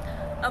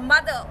 a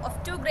mother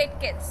of 2 great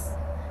kids,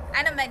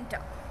 and a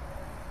mentor.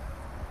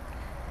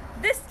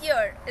 This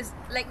year is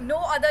like no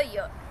other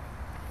year.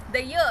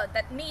 The year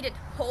that needed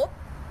hope,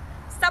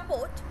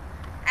 support,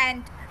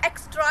 and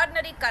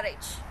extraordinary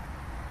courage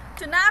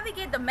to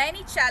navigate the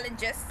many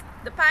challenges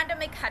the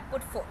pandemic had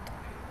put forth.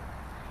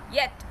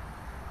 Yet,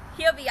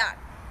 here we are.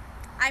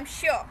 I'm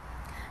sure,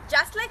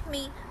 just like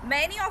me,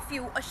 many of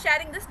you are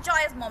sharing this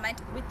joyous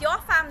moment with your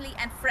family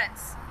and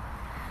friends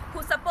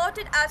who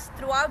supported us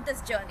throughout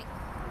this journey.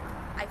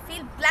 I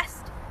feel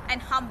blessed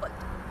and humbled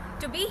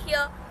to be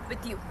here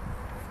with you.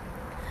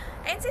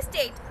 NC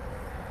State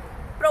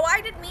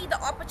provided me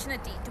the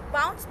opportunity to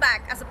bounce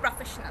back as a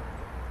professional.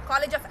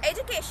 College of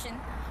Education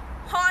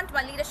honed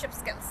my leadership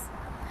skills.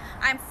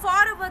 I am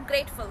forever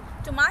grateful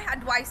to my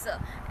advisor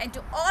and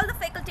to all the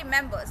faculty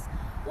members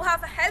who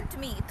have helped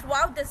me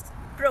throughout this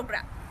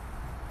program.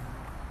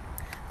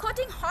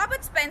 Quoting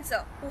Herbert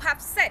Spencer, who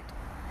have said,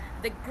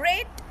 "The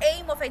great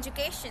aim of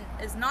education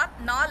is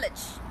not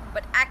knowledge,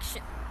 but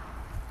action."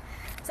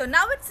 So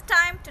now it's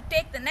time to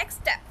take the next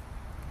step,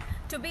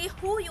 to be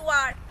who you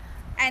are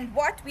and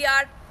what we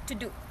are to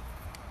do.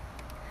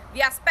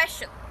 We are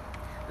special.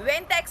 We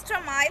went the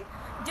extra mile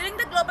during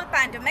the global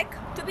pandemic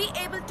to be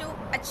able to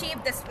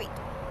achieve this feat.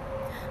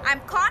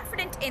 I'm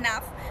confident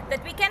enough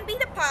that we can be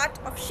the part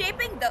of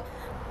shaping the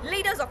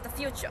leaders of the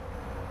future.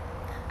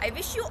 I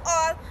wish you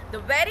all the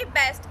very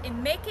best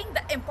in making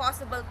the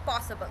impossible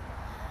possible.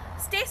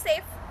 Stay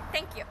safe.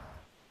 Thank you.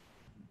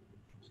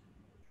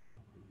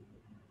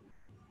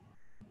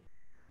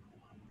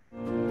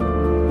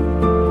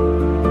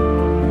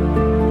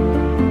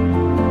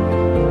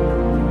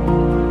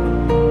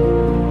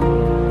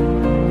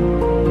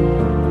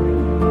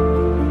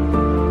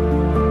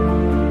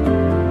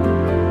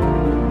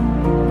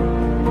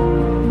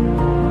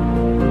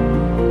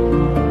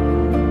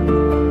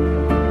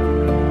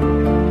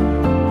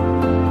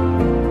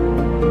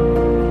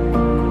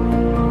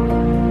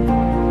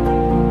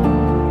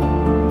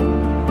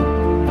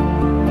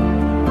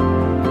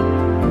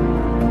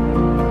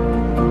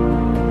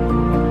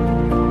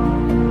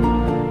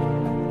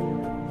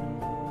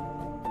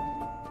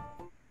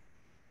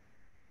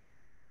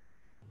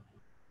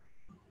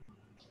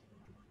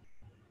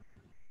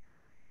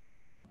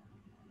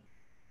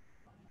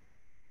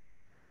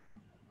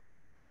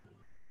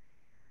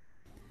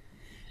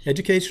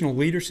 Educational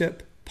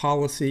Leadership,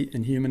 Policy,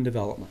 and Human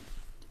Development.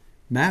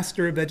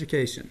 Master of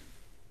Education.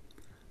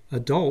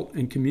 Adult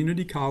and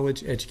Community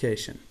College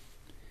Education.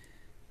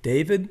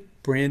 David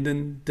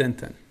Brandon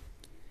Denton.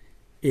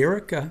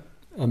 Erica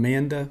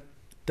Amanda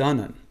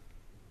Dunnan.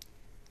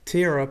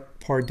 Tara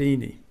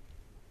Pardini.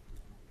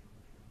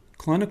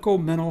 Clinical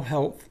Mental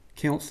Health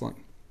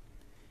Counseling.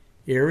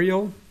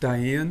 Ariel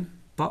Diane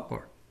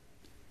Butler.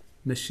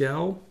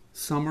 Michelle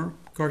Summer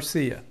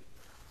Garcia.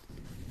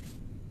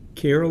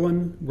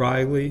 Carolyn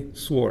Riley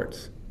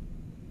Swartz.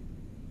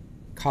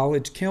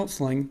 College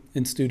Counseling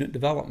and Student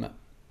Development.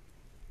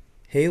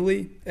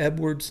 Haley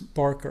Edwards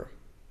Barker.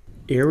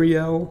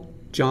 Ariel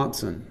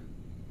Johnson.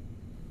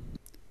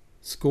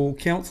 School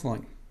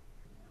Counseling.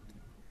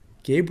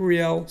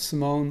 Gabrielle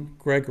Simone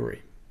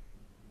Gregory.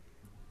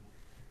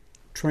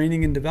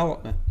 Training and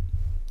Development.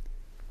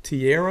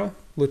 Tiara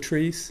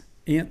Latrice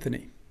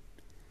Anthony.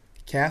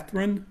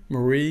 Catherine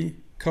Marie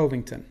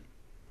Covington.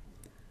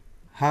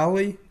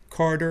 Holly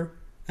Carter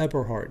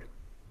Eberhard.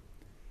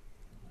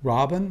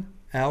 Robin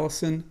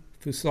Allison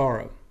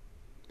Fusaro.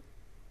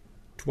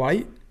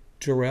 Dwight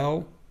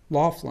Jarrell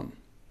Laughlin.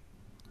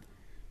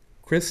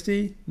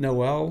 Christy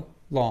Noel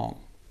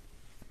Long.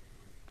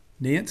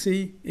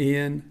 Nancy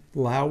Ann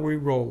Lowry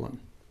Rowland.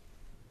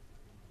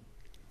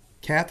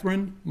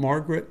 Catherine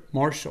Margaret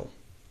Marshall.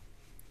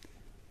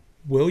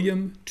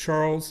 William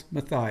Charles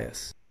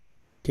Matthias.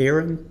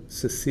 Karen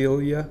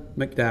Cecilia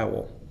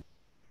McDowell.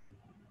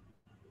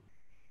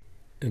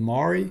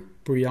 Imari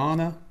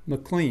Brianna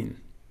McLean.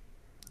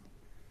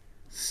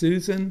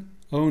 Susan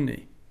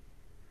Oney.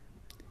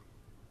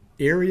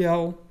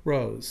 Ariel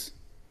Rose.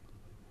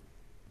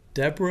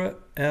 Deborah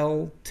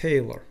L.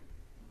 Taylor.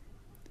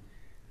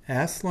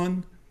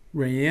 Aslan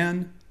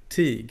Rayanne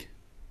Teague.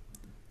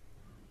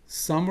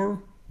 Summer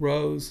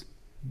Rose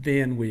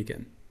Van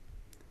Wiegen.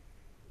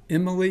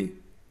 Emily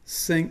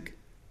Sink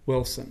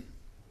Wilson.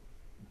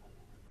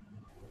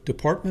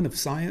 Department of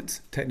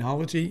Science,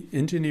 Technology,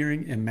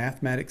 Engineering, and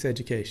Mathematics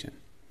Education.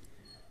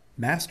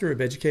 Master of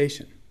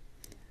Education.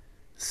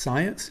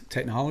 Science,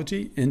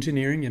 Technology,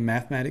 Engineering, and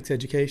Mathematics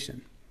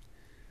Education.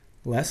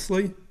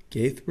 Leslie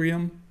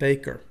Gaithriam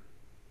Baker.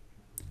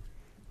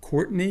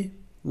 Courtney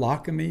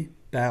Lockamy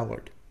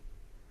Ballard,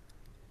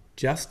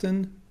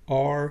 Justin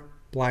R.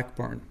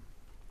 Blackburn,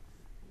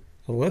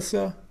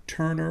 Alyssa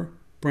Turner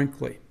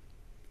Brinkley,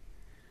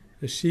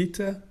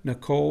 Ashita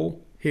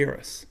Nicole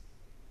Harris,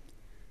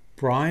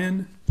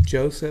 Brian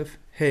Joseph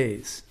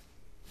Hayes,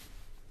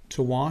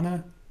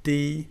 Tawana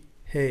D.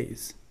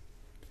 Hayes,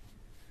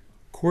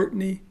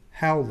 Courtney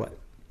Howlett,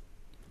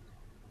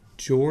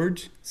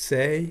 George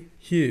Say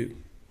Hugh,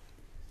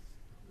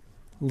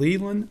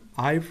 Leland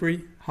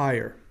Ivory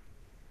Heyer,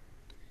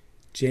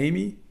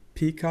 Jamie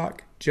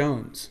Peacock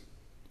Jones,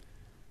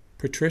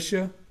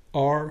 Patricia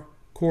R.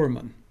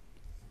 Corman,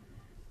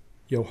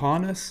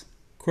 Johannes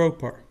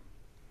Kroper,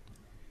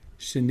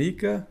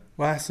 Shanika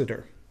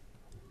Lassiter,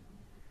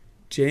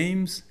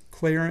 James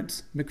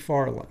Clarence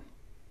McFarland,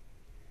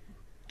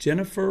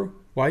 Jennifer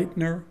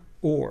Whitener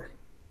Orr,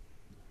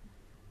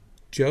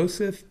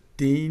 Joseph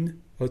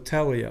Dean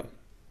Otelio,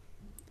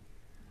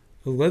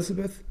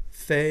 Elizabeth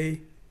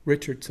Faye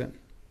Richardson,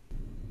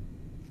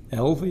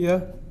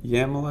 Elvia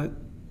Yamilet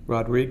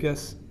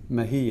Rodriguez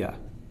Mejia,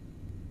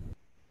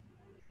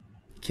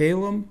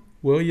 Calum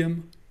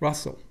William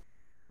Russell,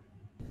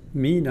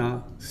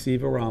 Meena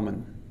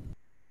Sivaraman,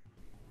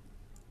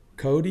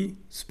 Cody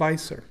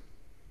Spicer,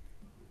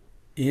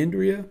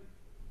 Andrea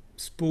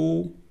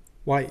Spool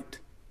White,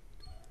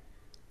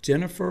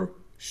 Jennifer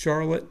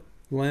Charlotte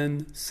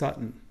Lynn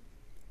Sutton,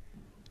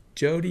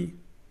 Jody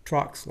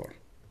Troxler.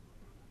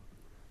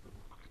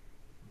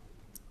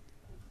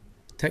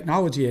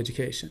 Technology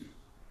education,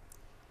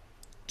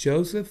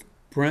 Joseph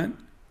Brent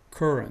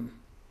Curran,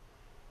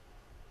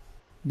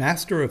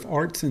 Master of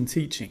Arts in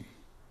Teaching.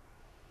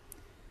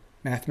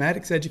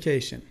 Mathematics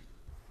education,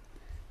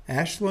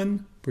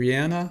 Ashlyn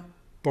Brianna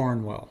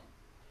Barnwell,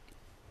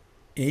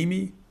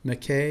 Amy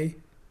McKay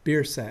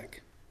Biersack,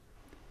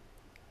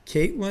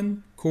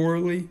 Caitlin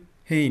Corley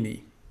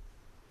Haney.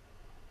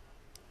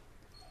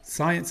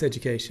 Science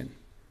education,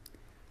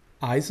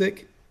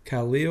 Isaac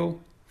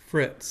Khalil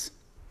Fritz,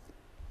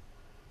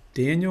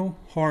 Daniel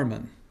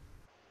Harmon,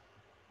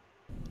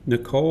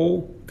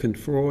 Nicole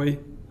Confroy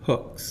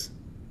Hooks.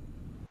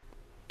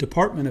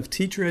 Department of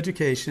Teacher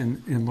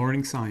Education and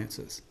Learning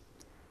Sciences,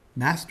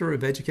 Master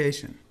of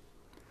Education,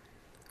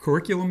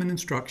 Curriculum and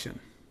Instruction,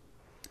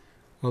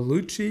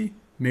 Aluchi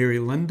Mary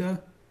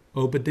Linda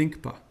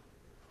Obadinkpa,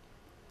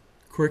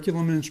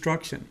 Curriculum and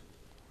Instruction,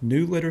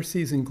 New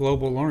Literacies in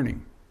Global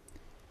Learning,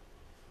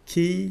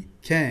 Qi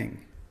Kang,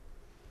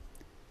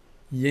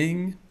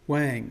 Ying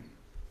Wang,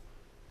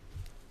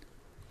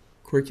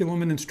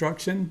 Curriculum and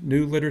Instruction,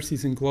 New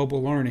Literacies in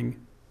Global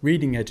Learning,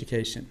 Reading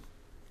Education,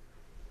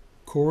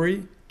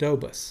 Corey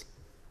Dobus.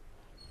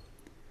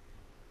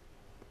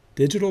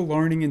 Digital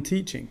Learning and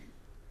Teaching,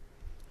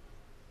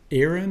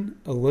 Erin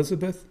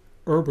Elizabeth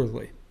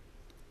Erberly,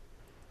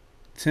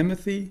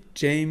 Timothy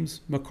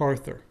James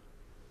MacArthur.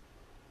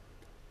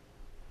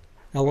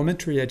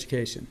 Elementary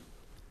Education,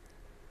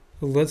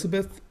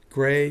 Elizabeth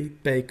Gray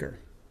Baker,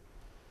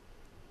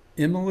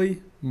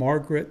 Emily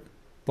Margaret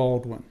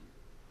Baldwin,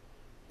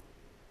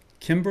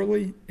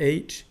 Kimberly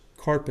H.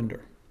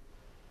 Carpenter,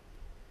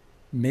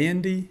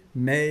 Mandy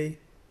May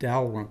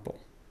Dalrymple,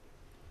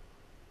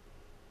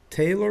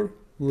 Taylor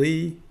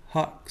Lee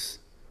Hucks,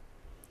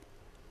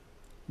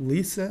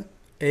 Lisa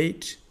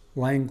H.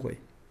 Langley,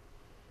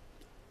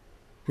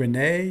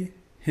 Renee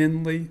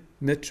Henley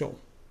Mitchell,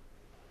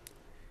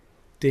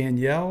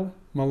 Danielle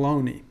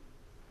Maloney,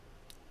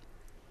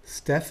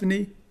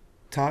 Stephanie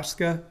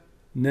Toshka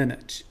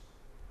Nenich,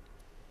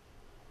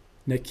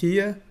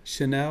 Nakia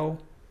Chanel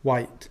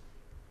White.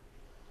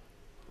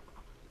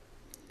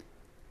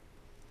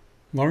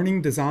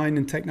 Learning, Design,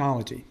 and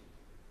Technology,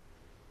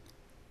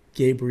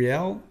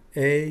 Gabrielle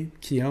A.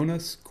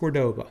 Quiones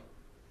Cordova,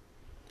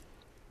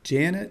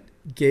 Janet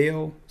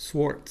Gail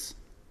Swartz,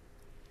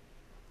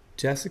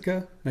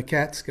 Jessica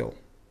McCatskill,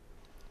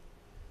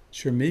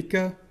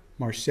 Sharmika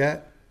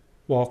Marchette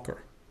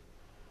Walker.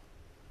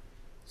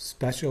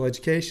 Special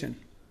Education,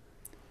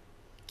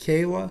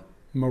 Kayla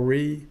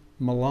Marie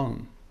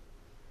Malone.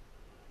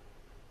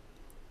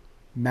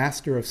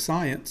 Master of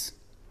Science,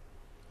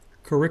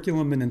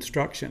 Curriculum and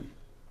Instruction,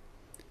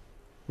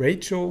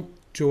 Rachel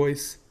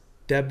Joyce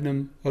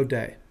Debnam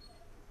O'Day.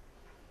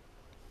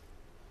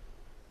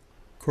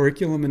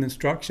 Curriculum and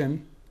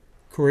Instruction,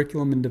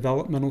 Curriculum and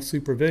Developmental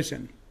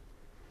Supervision,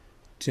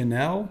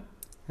 Janelle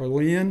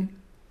Arlene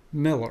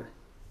Miller.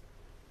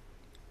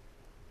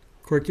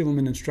 Curriculum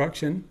and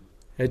Instruction,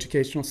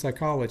 Educational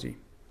Psychology,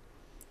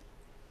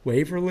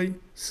 Waverly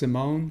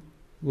Simone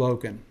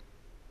Logan.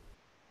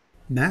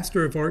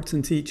 Master of Arts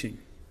in Teaching,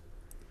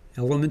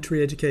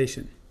 Elementary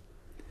Education,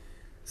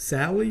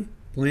 Sally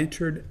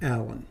Blanchard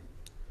Allen,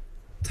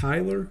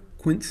 Tyler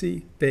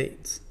Quincy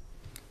Bates,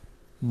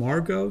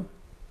 Margot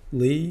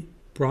Lee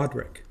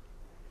Broderick,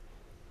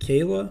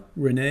 Kayla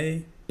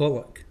Renee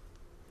Bullock,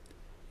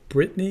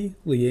 Brittany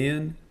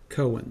Leanne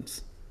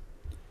Cohens,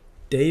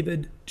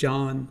 David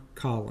John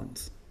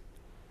Collins,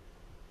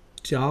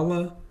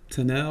 Jala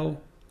Tanel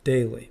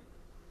Daly,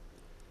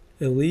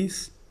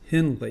 Elise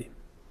Henley,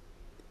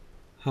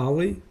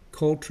 Holly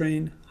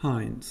Coltrane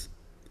Hines,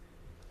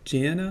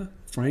 Jana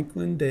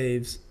Franklin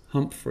Daves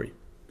Humphrey,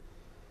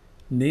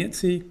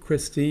 Nancy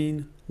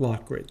Christine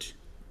Lockridge,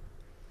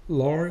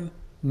 Laura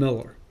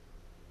Miller,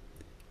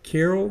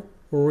 Carol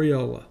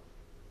Oriola,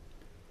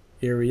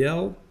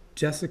 Ariel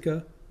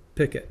Jessica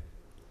Pickett,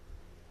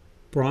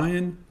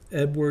 Brian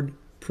Edward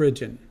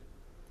Pridgeon,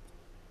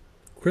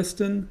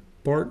 Kristen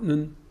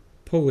Bartman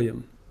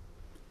Pulliam,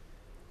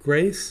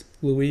 Grace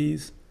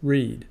Louise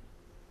Reed,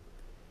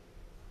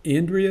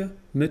 Andrea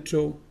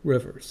Mitchell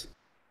Rivers,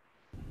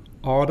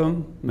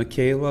 Autumn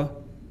Michaela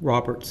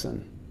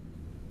Robertson,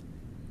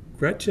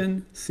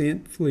 Gretchen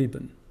St.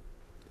 Fleben,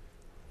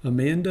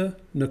 Amanda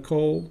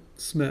Nicole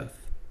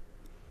Smith,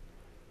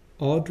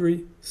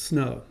 Audrey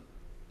Snow,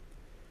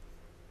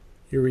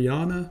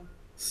 Iriana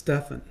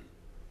Stephan,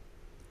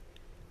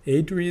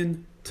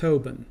 Adrian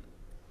Tobin,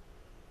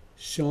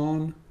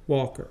 Sean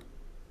Walker,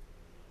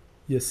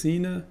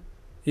 Yasina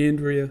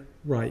Andrea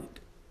Wright.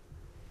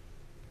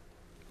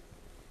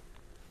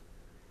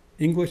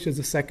 English as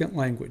a second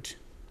language.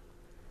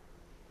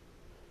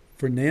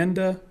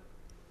 Fernanda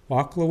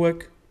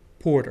Waklawick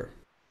Porter,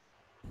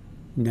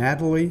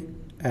 Natalie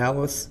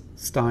Alice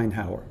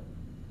Steinhauer,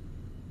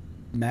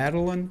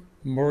 Madeline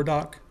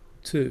Murdoch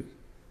II,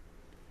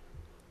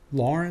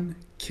 Lauren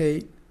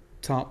Kate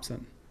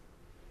Thompson.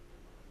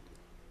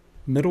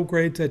 Middle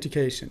grades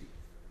education.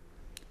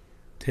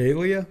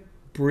 Talia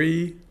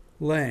Bree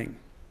Lang,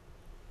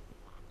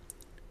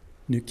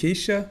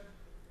 Nukisha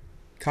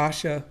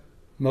Kasha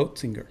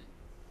Motzinger.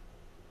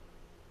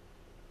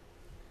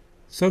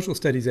 Social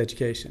studies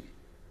education.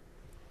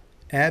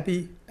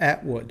 Abby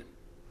Atwood,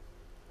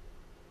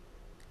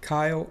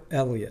 Kyle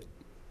Elliott.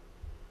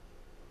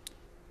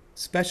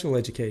 Special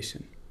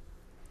education.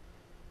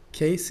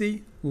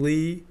 Casey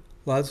Lee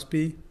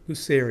Lusby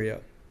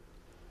Lucerio,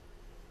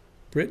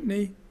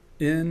 Brittany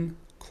N.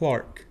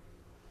 Clark,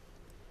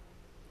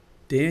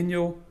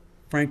 Daniel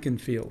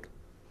Frankenfield.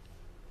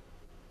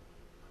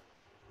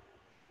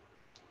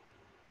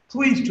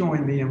 Please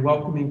join me in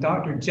welcoming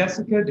Dr.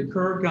 Jessica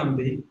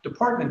DeCur-Gumby,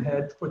 Department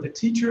Head for the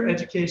Teacher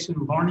Education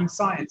and Learning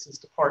Sciences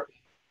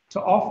Department,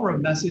 to offer a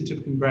message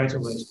of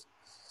congratulations.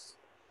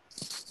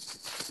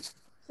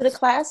 To the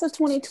class of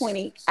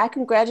 2020, I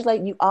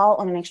congratulate you all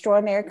on an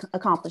extraordinary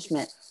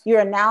accomplishment. You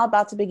are now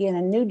about to begin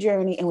a new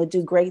journey and will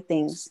do great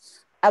things.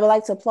 I would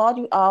like to applaud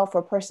you all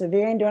for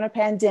persevering during a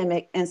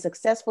pandemic and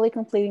successfully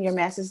completing your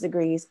master's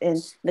degrees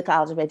in the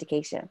College of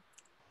Education.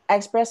 I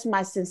express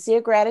my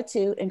sincere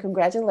gratitude and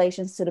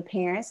congratulations to the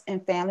parents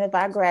and family of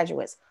our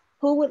graduates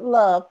who would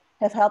love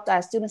have helped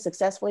our students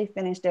successfully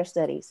finish their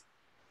studies.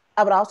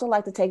 I would also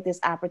like to take this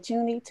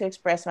opportunity to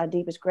express my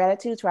deepest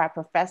gratitude to our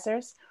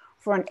professors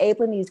for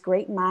enabling these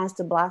great minds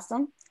to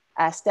blossom,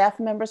 our staff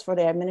members for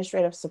their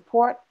administrative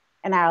support,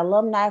 and our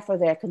alumni for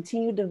their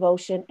continued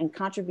devotion and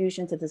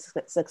contribution to the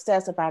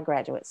success of our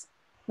graduates.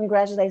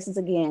 Congratulations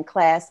again,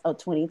 class of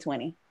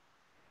 2020.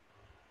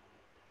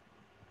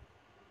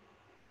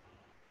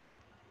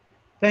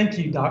 Thank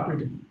you,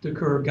 Dr.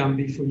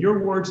 DeCur-Gumby, for your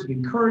words of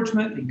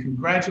encouragement and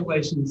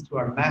congratulations to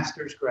our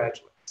master's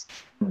graduates.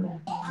 I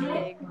know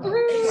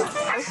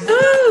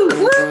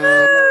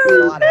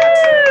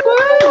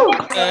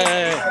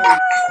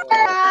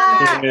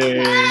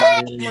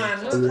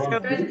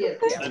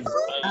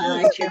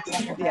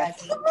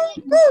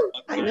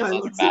I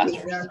need to be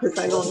there because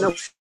I don't know.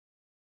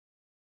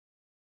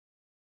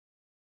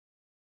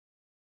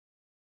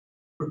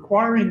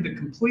 Requiring the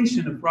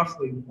completion of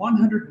roughly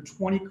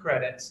 120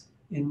 credits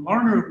in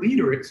learner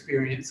leader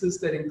experiences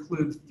that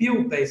include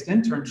field-based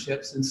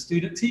internships and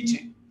student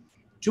teaching.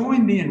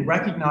 Join me in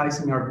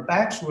recognizing our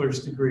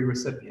bachelor's degree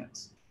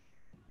recipients.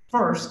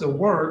 First, a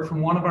word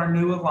from one of our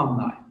new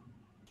alumni.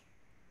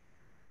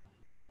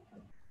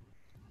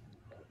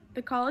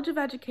 The College of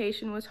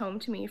Education was home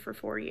to me for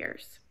 4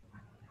 years.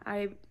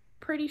 I'm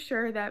pretty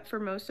sure that for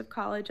most of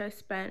college I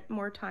spent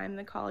more time in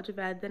the College of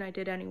Ed than I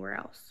did anywhere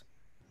else.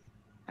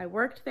 I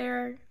worked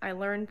there, I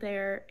learned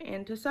there,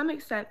 and to some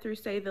extent through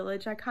Save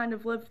Village, I kind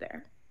of lived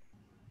there.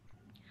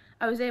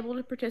 I was able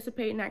to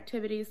participate in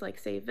activities like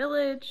Save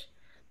Village,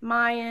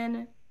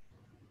 Mayan,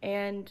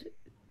 and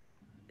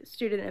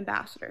student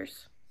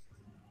ambassadors.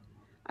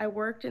 I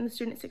worked in the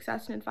Student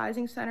Success and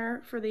Advising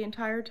Center for the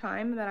entire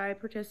time that I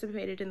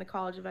participated in the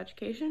College of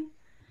Education,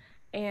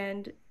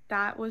 and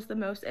that was the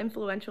most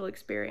influential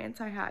experience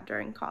I had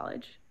during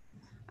college.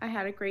 I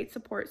had a great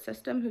support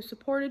system who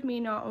supported me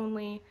not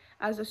only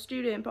as a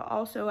student, but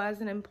also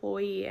as an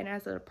employee and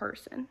as a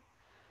person.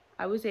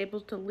 I was able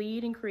to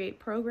lead and create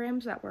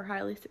programs that were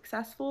highly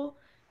successful,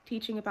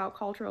 teaching about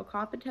cultural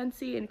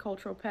competency and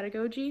cultural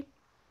pedagogy.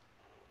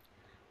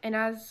 And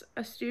as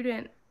a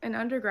student, an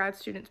undergrad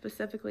student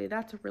specifically,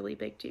 that's a really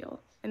big deal.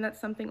 And that's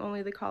something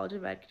only the College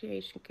of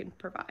Education can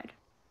provide.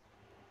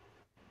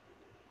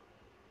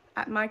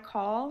 At my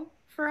call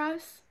for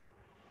us,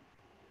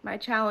 my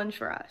challenge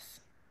for us,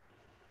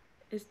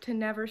 is to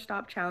never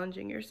stop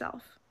challenging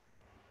yourself.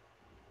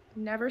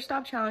 Never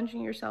stop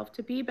challenging yourself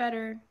to be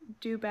better,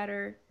 do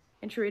better,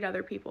 and treat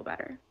other people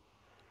better.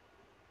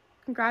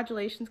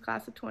 Congratulations,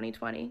 class of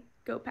 2020.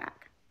 Go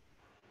Pack.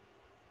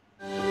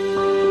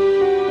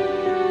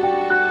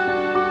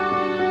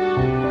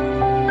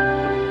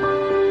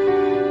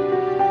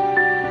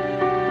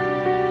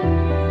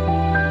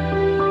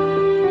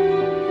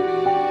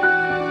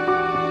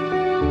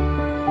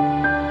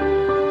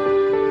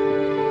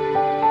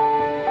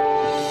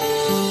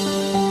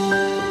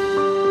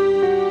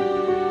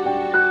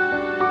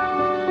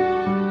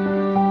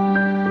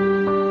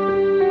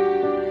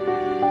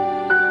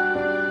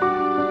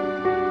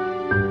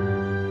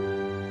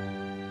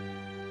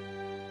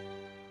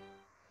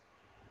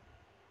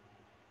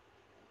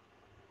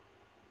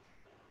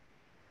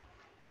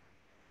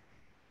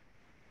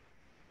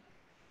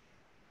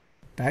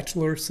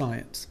 Bachelor of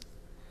Science.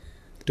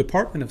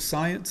 Department of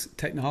Science,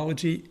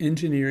 Technology,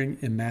 Engineering,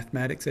 and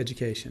Mathematics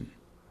Education.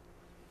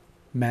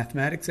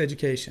 Mathematics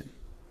Education.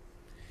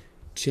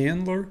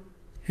 Chandler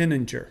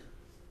Henninger.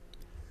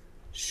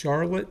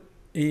 Charlotte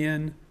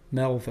Ann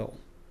Melville.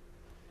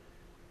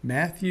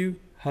 Matthew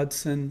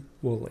Hudson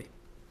Woolley.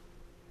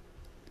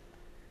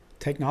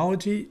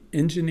 Technology,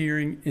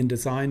 Engineering, and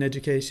Design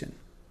Education.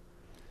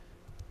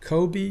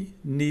 Kobe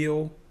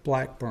Neal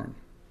Blackburn.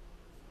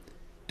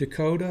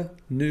 Dakota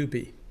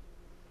Newby.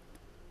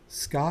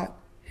 Scott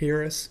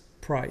Harris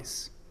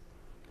Price.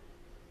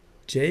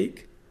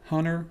 Jake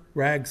Hunter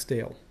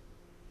Ragsdale.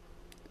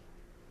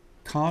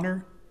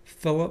 Connor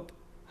Philip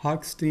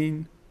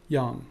Hochstein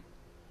Young.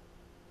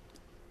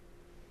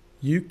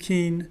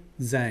 Yukeen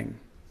Zhang.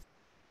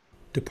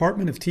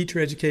 Department of Teacher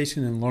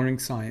Education and Learning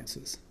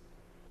Sciences.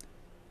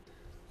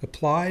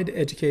 Applied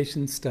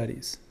Education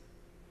Studies.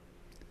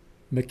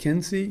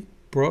 Mackenzie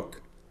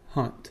Brooke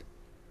Hunt.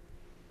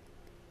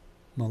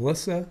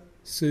 Melissa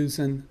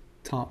Susan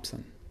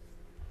Thompson.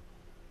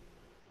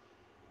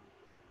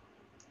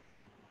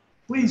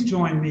 Please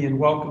join me in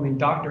welcoming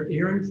Dr.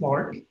 Aaron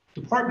Clark,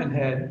 Department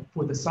Head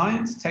for the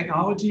Science,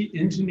 Technology,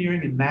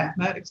 Engineering, and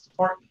Mathematics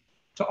Department,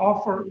 to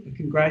offer a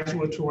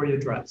congratulatory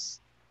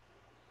address.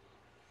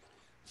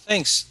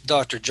 Thanks,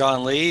 Dr.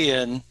 John Lee,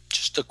 and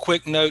just a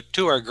quick note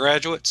to our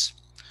graduates.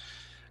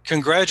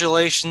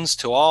 Congratulations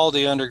to all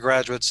the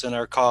undergraduates in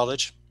our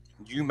college.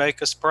 You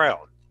make us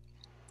proud,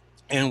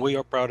 and we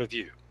are proud of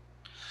you.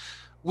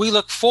 We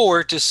look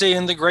forward to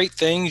seeing the great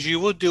things you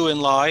will do in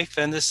life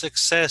and the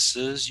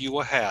successes you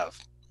will have,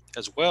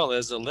 as well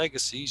as the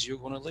legacies you're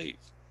going to leave.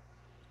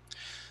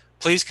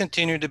 Please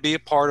continue to be a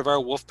part of our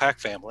Wolfpack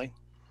family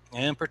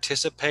and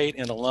participate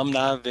in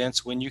alumni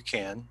events when you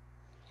can.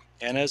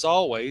 And as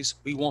always,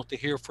 we want to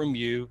hear from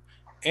you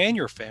and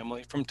your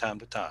family from time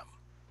to time.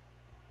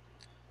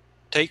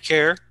 Take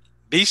care,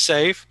 be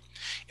safe,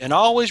 and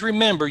always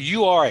remember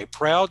you are a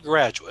proud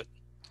graduate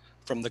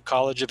from the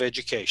College of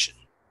Education.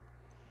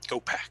 Go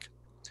Pack.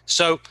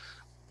 So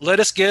let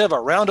us give a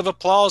round of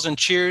applause and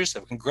cheers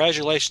of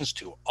congratulations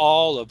to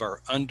all of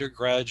our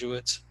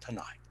undergraduates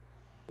tonight.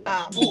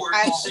 I go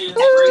back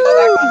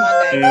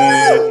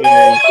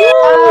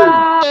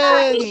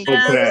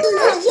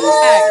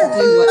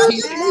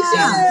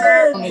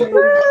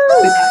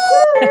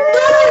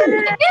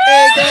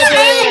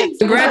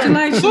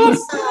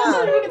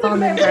on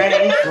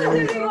Monday.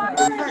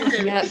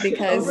 Congratulations. Yeah,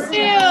 because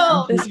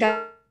this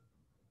guy.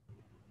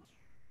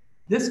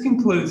 This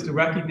concludes the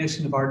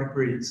recognition of our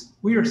degrees.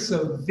 We are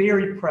so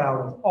very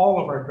proud of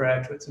all of our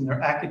graduates and their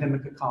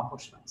academic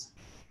accomplishments.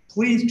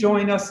 Please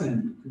join us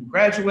in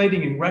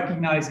congratulating and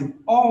recognizing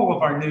all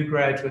of our new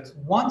graduates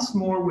once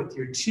more with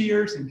your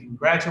cheers and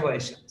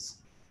congratulations.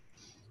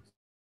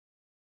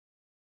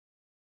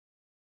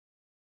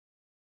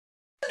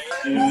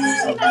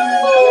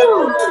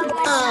 Go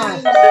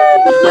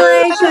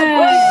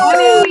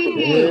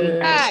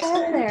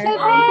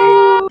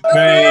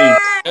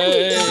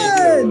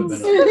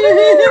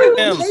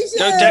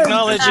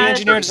Technology,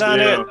 Engineering, Design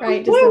Ed.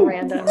 Right, just a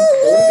random.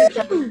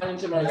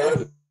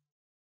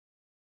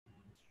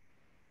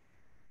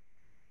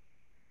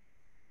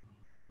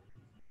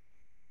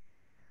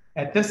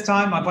 At this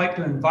time, I'd like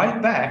to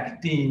invite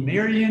back Dean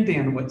Mary Ann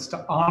Danowitz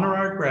to honor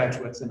our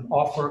graduates and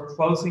offer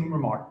closing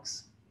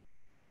remarks.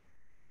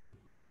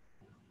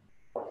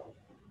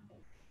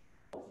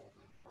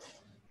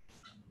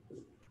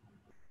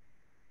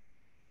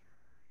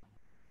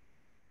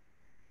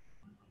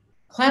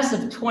 Class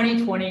of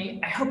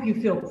 2020, I hope you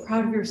feel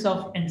proud of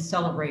yourself and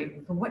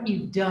celebrate for what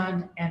you've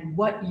done and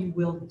what you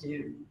will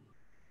do.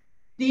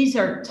 These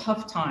are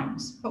tough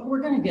times, but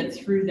we're going to get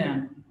through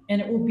them, and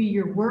it will be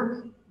your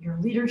work, your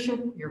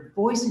leadership, your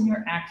voice, and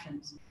your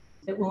actions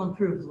that will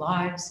improve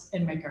lives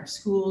and make our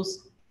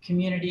schools,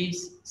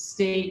 communities,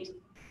 state,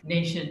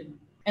 nation,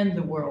 and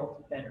the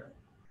world better.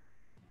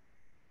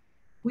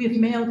 We have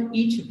mailed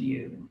each of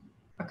you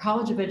a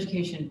College of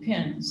Education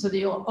pin so that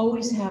you'll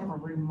always have a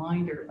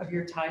reminder of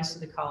your ties to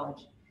the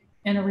college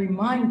and a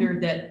reminder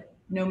that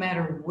no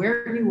matter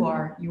where you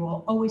are, you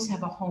will always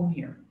have a home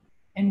here.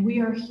 And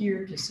we are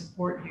here to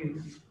support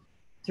you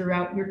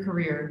throughout your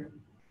career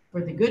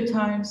for the good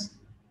times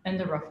and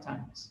the rough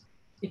times.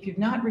 If you've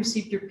not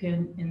received your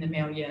pin in the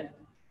mail yet,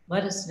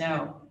 let us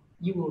know.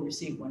 You will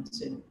receive one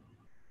soon.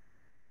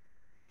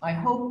 I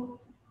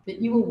hope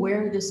that you will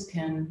wear this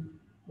pin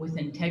with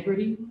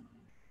integrity,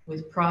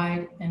 with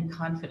pride and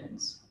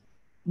confidence,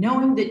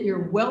 knowing that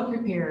you're well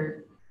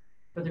prepared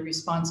for the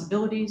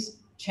responsibilities,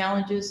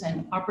 challenges,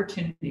 and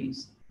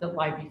opportunities that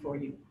lie before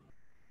you.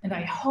 And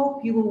I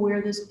hope you will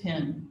wear this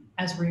pin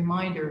as a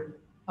reminder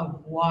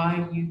of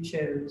why you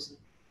chose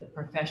the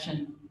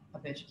profession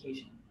of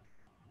education.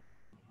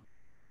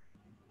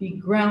 Be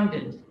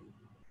grounded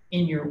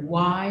in your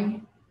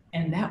why,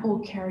 and that will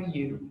carry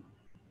you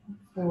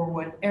for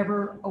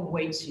whatever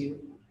awaits you,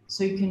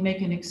 so you can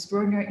make an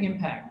extraordinary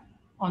impact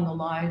on the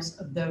lives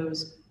of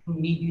those who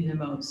need you the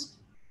most.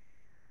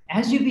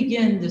 As you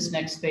begin this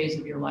next phase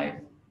of your life,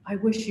 I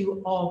wish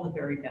you all the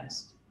very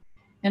best.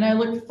 And I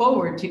look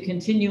forward to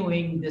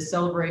continuing the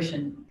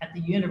celebration at the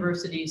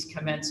university's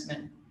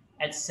commencement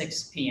at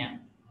 6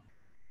 p.m.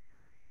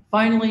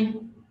 Finally,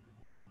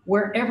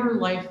 wherever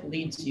life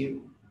leads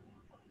you,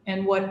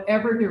 and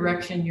whatever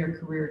direction your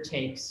career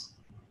takes,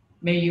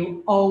 may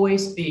you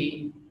always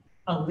be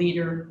a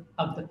leader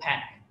of the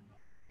pack.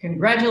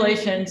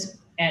 Congratulations,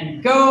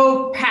 and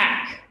go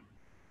Pack!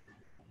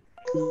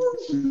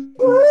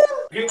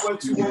 Get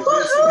what you want.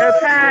 Go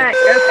Pack!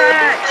 Go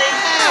Pack!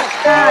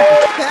 Go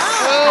Pack!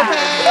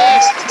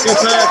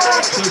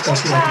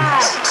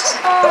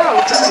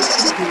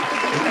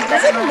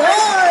 Make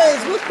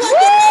noise! We're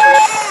fucking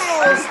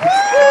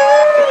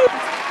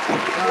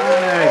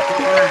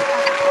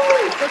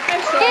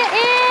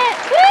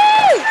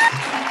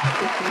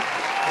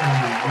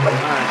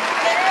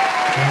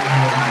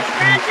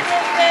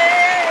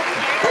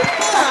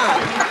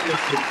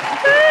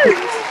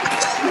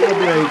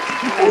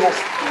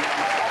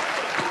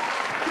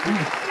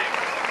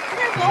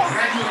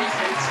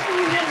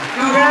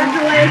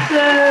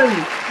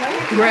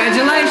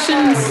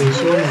Congratulations!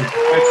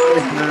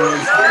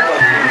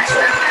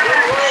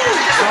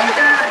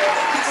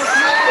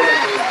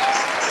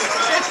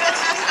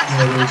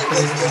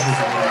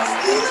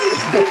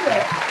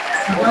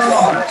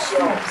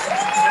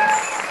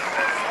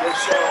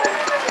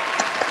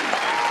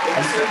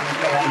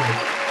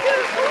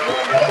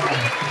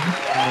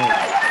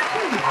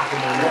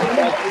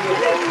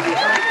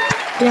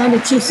 Down to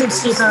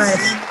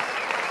 265.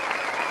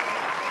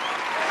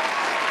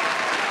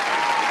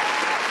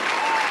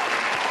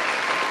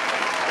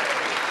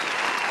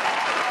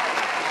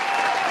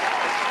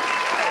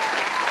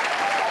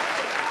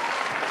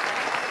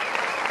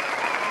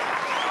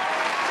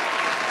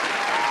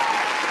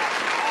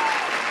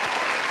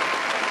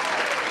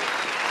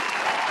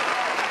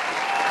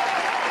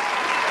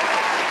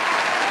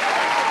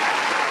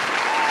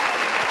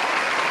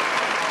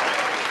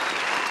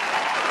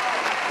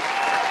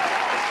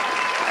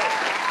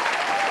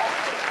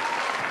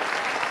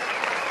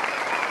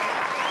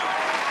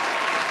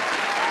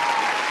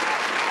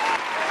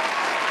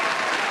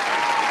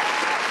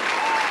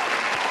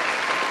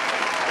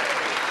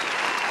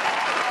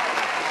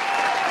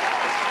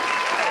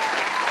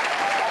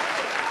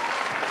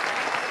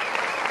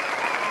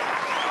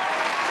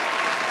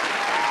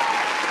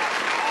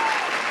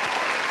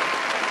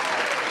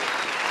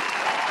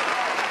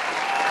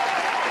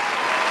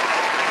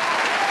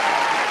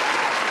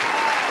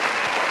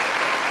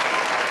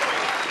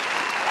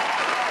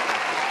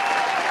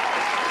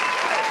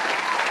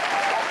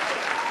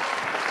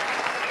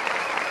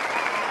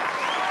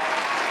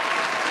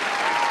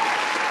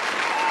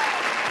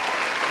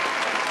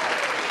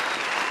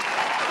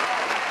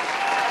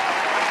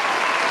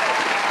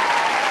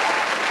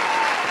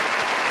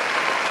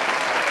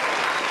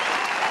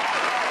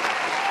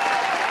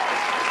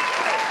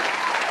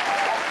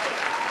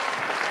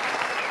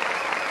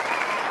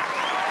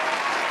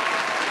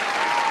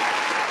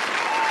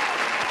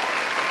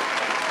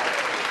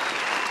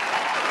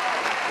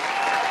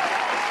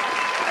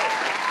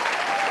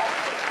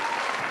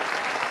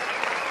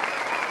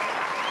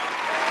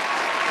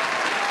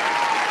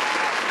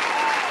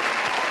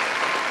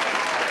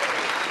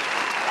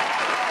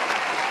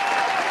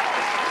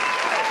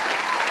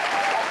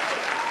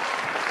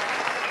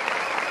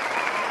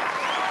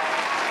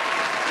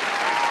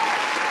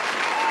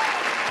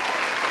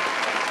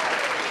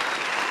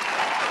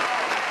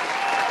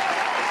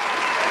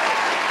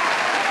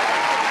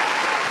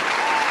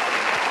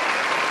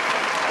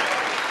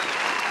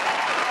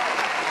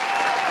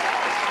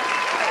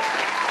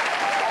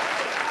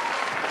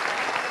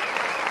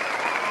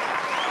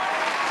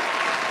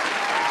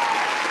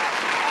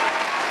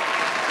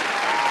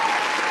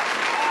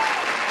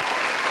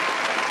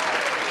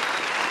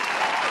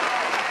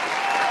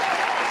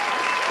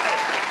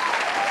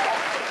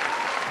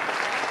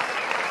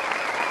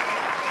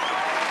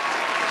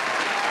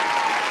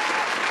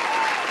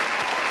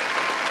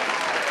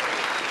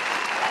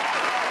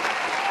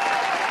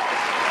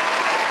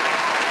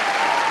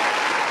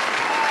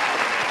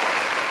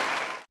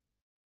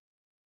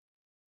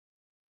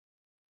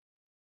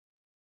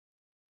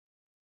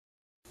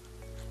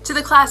 To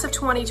the class of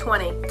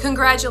 2020,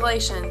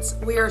 congratulations.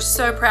 We are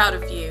so proud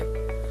of you.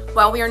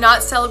 While we are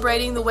not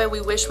celebrating the way we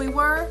wish we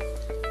were,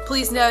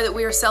 please know that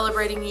we are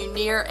celebrating you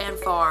near and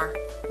far.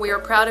 We are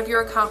proud of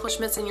your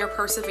accomplishments and your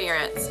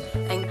perseverance.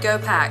 And go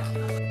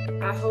Pack!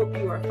 I hope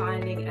you are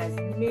finding as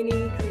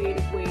many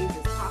creative ways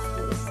as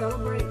possible to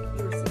celebrate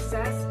your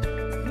success.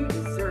 You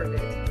deserve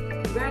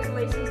it.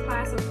 Congratulations,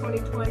 class of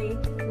 2020.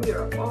 We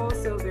are all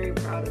so very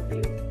proud of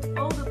you.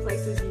 All the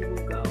places you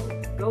will go.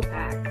 Go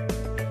Pack.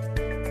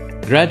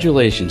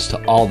 Congratulations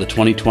to all the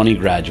 2020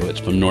 graduates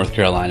from North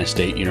Carolina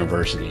State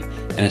University,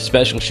 and a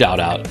special shout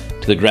out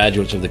to the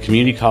graduates of the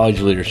Community College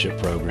Leadership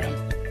Program.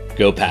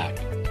 Go Pack.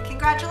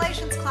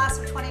 Congratulations, class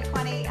of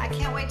 2020. I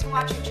can't wait to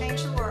watch you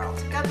change the world.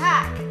 Go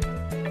Pack.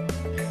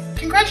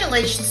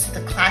 Congratulations to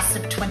the class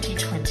of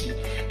 2020,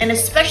 and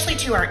especially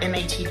to our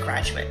MAT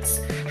graduates.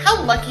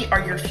 How lucky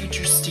are your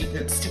future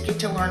students to get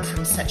to learn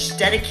from such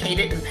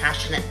dedicated and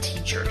passionate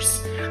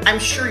teachers? I'm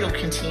sure you'll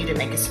continue to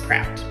make us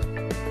proud.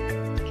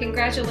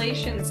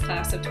 Congratulations,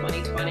 class of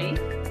 2020.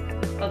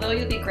 Although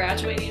you'll be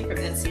graduating from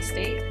NC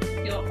State,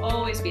 you'll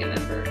always be a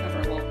member of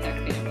our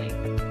Wolfpack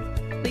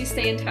family. Please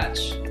stay in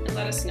touch and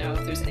let us know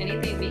if there's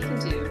anything we can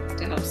do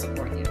to help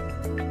support you.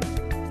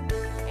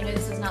 I know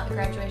this is not the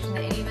graduation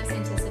that any of us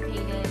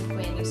anticipated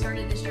when you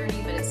started this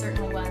journey, but it's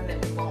certainly one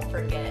that we won't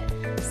forget.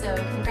 So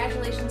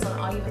congratulations on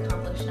all you've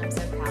accomplished, and I'm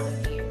so proud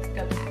of you.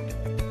 Go Pack.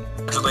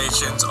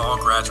 Congratulations, all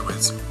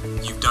graduates.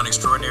 You've done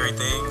extraordinary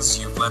things,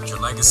 you've left your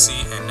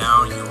legacy, and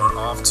now you are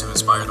off to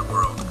inspire the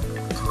world.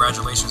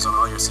 Congratulations on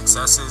all your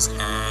successes,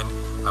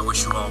 and I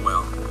wish you all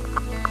well.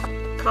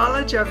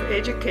 College of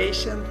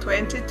Education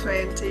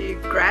 2020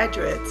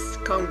 graduates,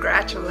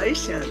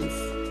 congratulations.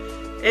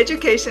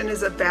 Education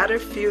is a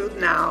battlefield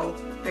now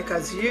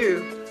because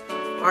you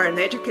are an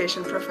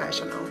education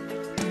professional.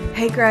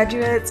 Hey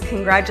graduates,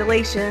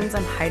 congratulations.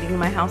 I'm hiding in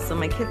my house so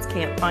my kids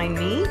can't find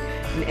me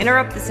and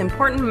interrupt this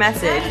important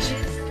message.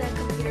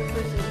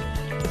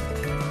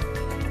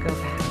 Go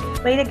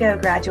Pack. Way to go,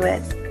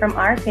 graduates. From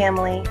our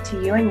family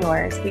to you and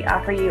yours, we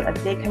offer you a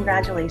big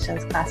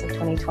congratulations, class of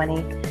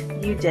 2020.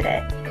 You did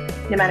it.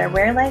 No matter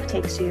where life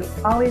takes you,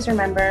 always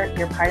remember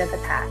you're part of the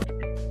pack.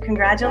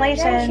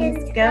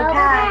 Congratulations. Go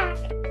Pack.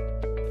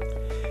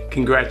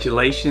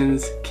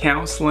 Congratulations,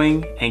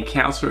 counseling and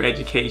counselor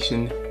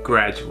education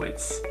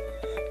graduates.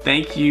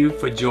 Thank you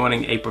for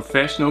joining a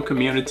professional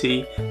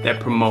community that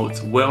promotes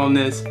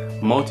wellness,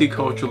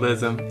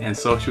 multiculturalism, and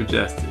social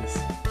justice.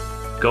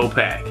 Go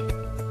Pack.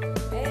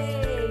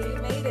 Hey, you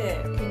made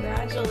it.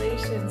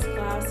 Congratulations,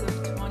 class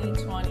of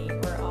 2020.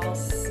 We're all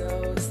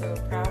so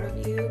proud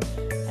of you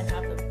and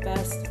have the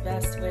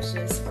best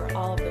wishes for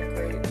all of the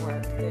great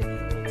work that you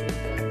will do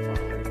going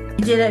forward.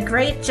 You did a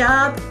great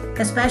job,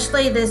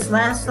 especially this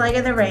last leg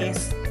of the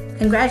race.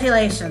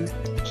 Congratulations.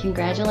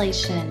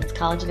 Congratulations,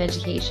 College of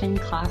Education,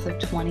 class of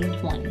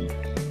 2020.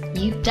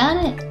 You've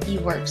done it. You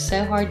worked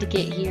so hard to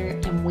get here,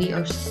 and we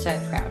are so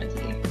proud of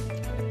you.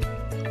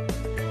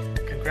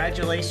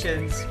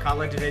 Congratulations,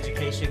 College of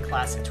Education,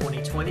 class of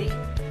 2020.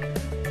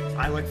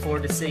 I look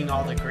forward to seeing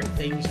all the great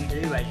things you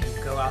do as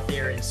you go out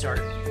there and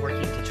start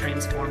working to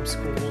transform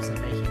schools and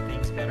making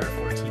things better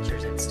for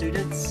teachers and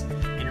students.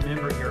 And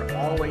remember, you're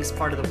always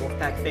part of the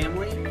Wolfpack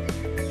family.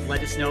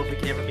 Let us know if we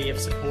can ever be of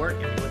support,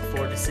 and we look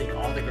forward to seeing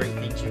all the great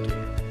things you do.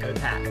 Go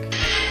Pack.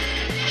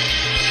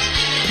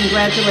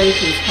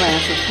 Congratulations,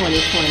 class of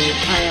 2020.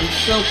 I am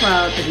so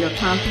proud of your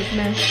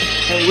accomplishments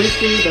and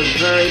wish you the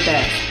very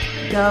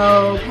best.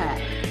 Go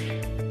Pack.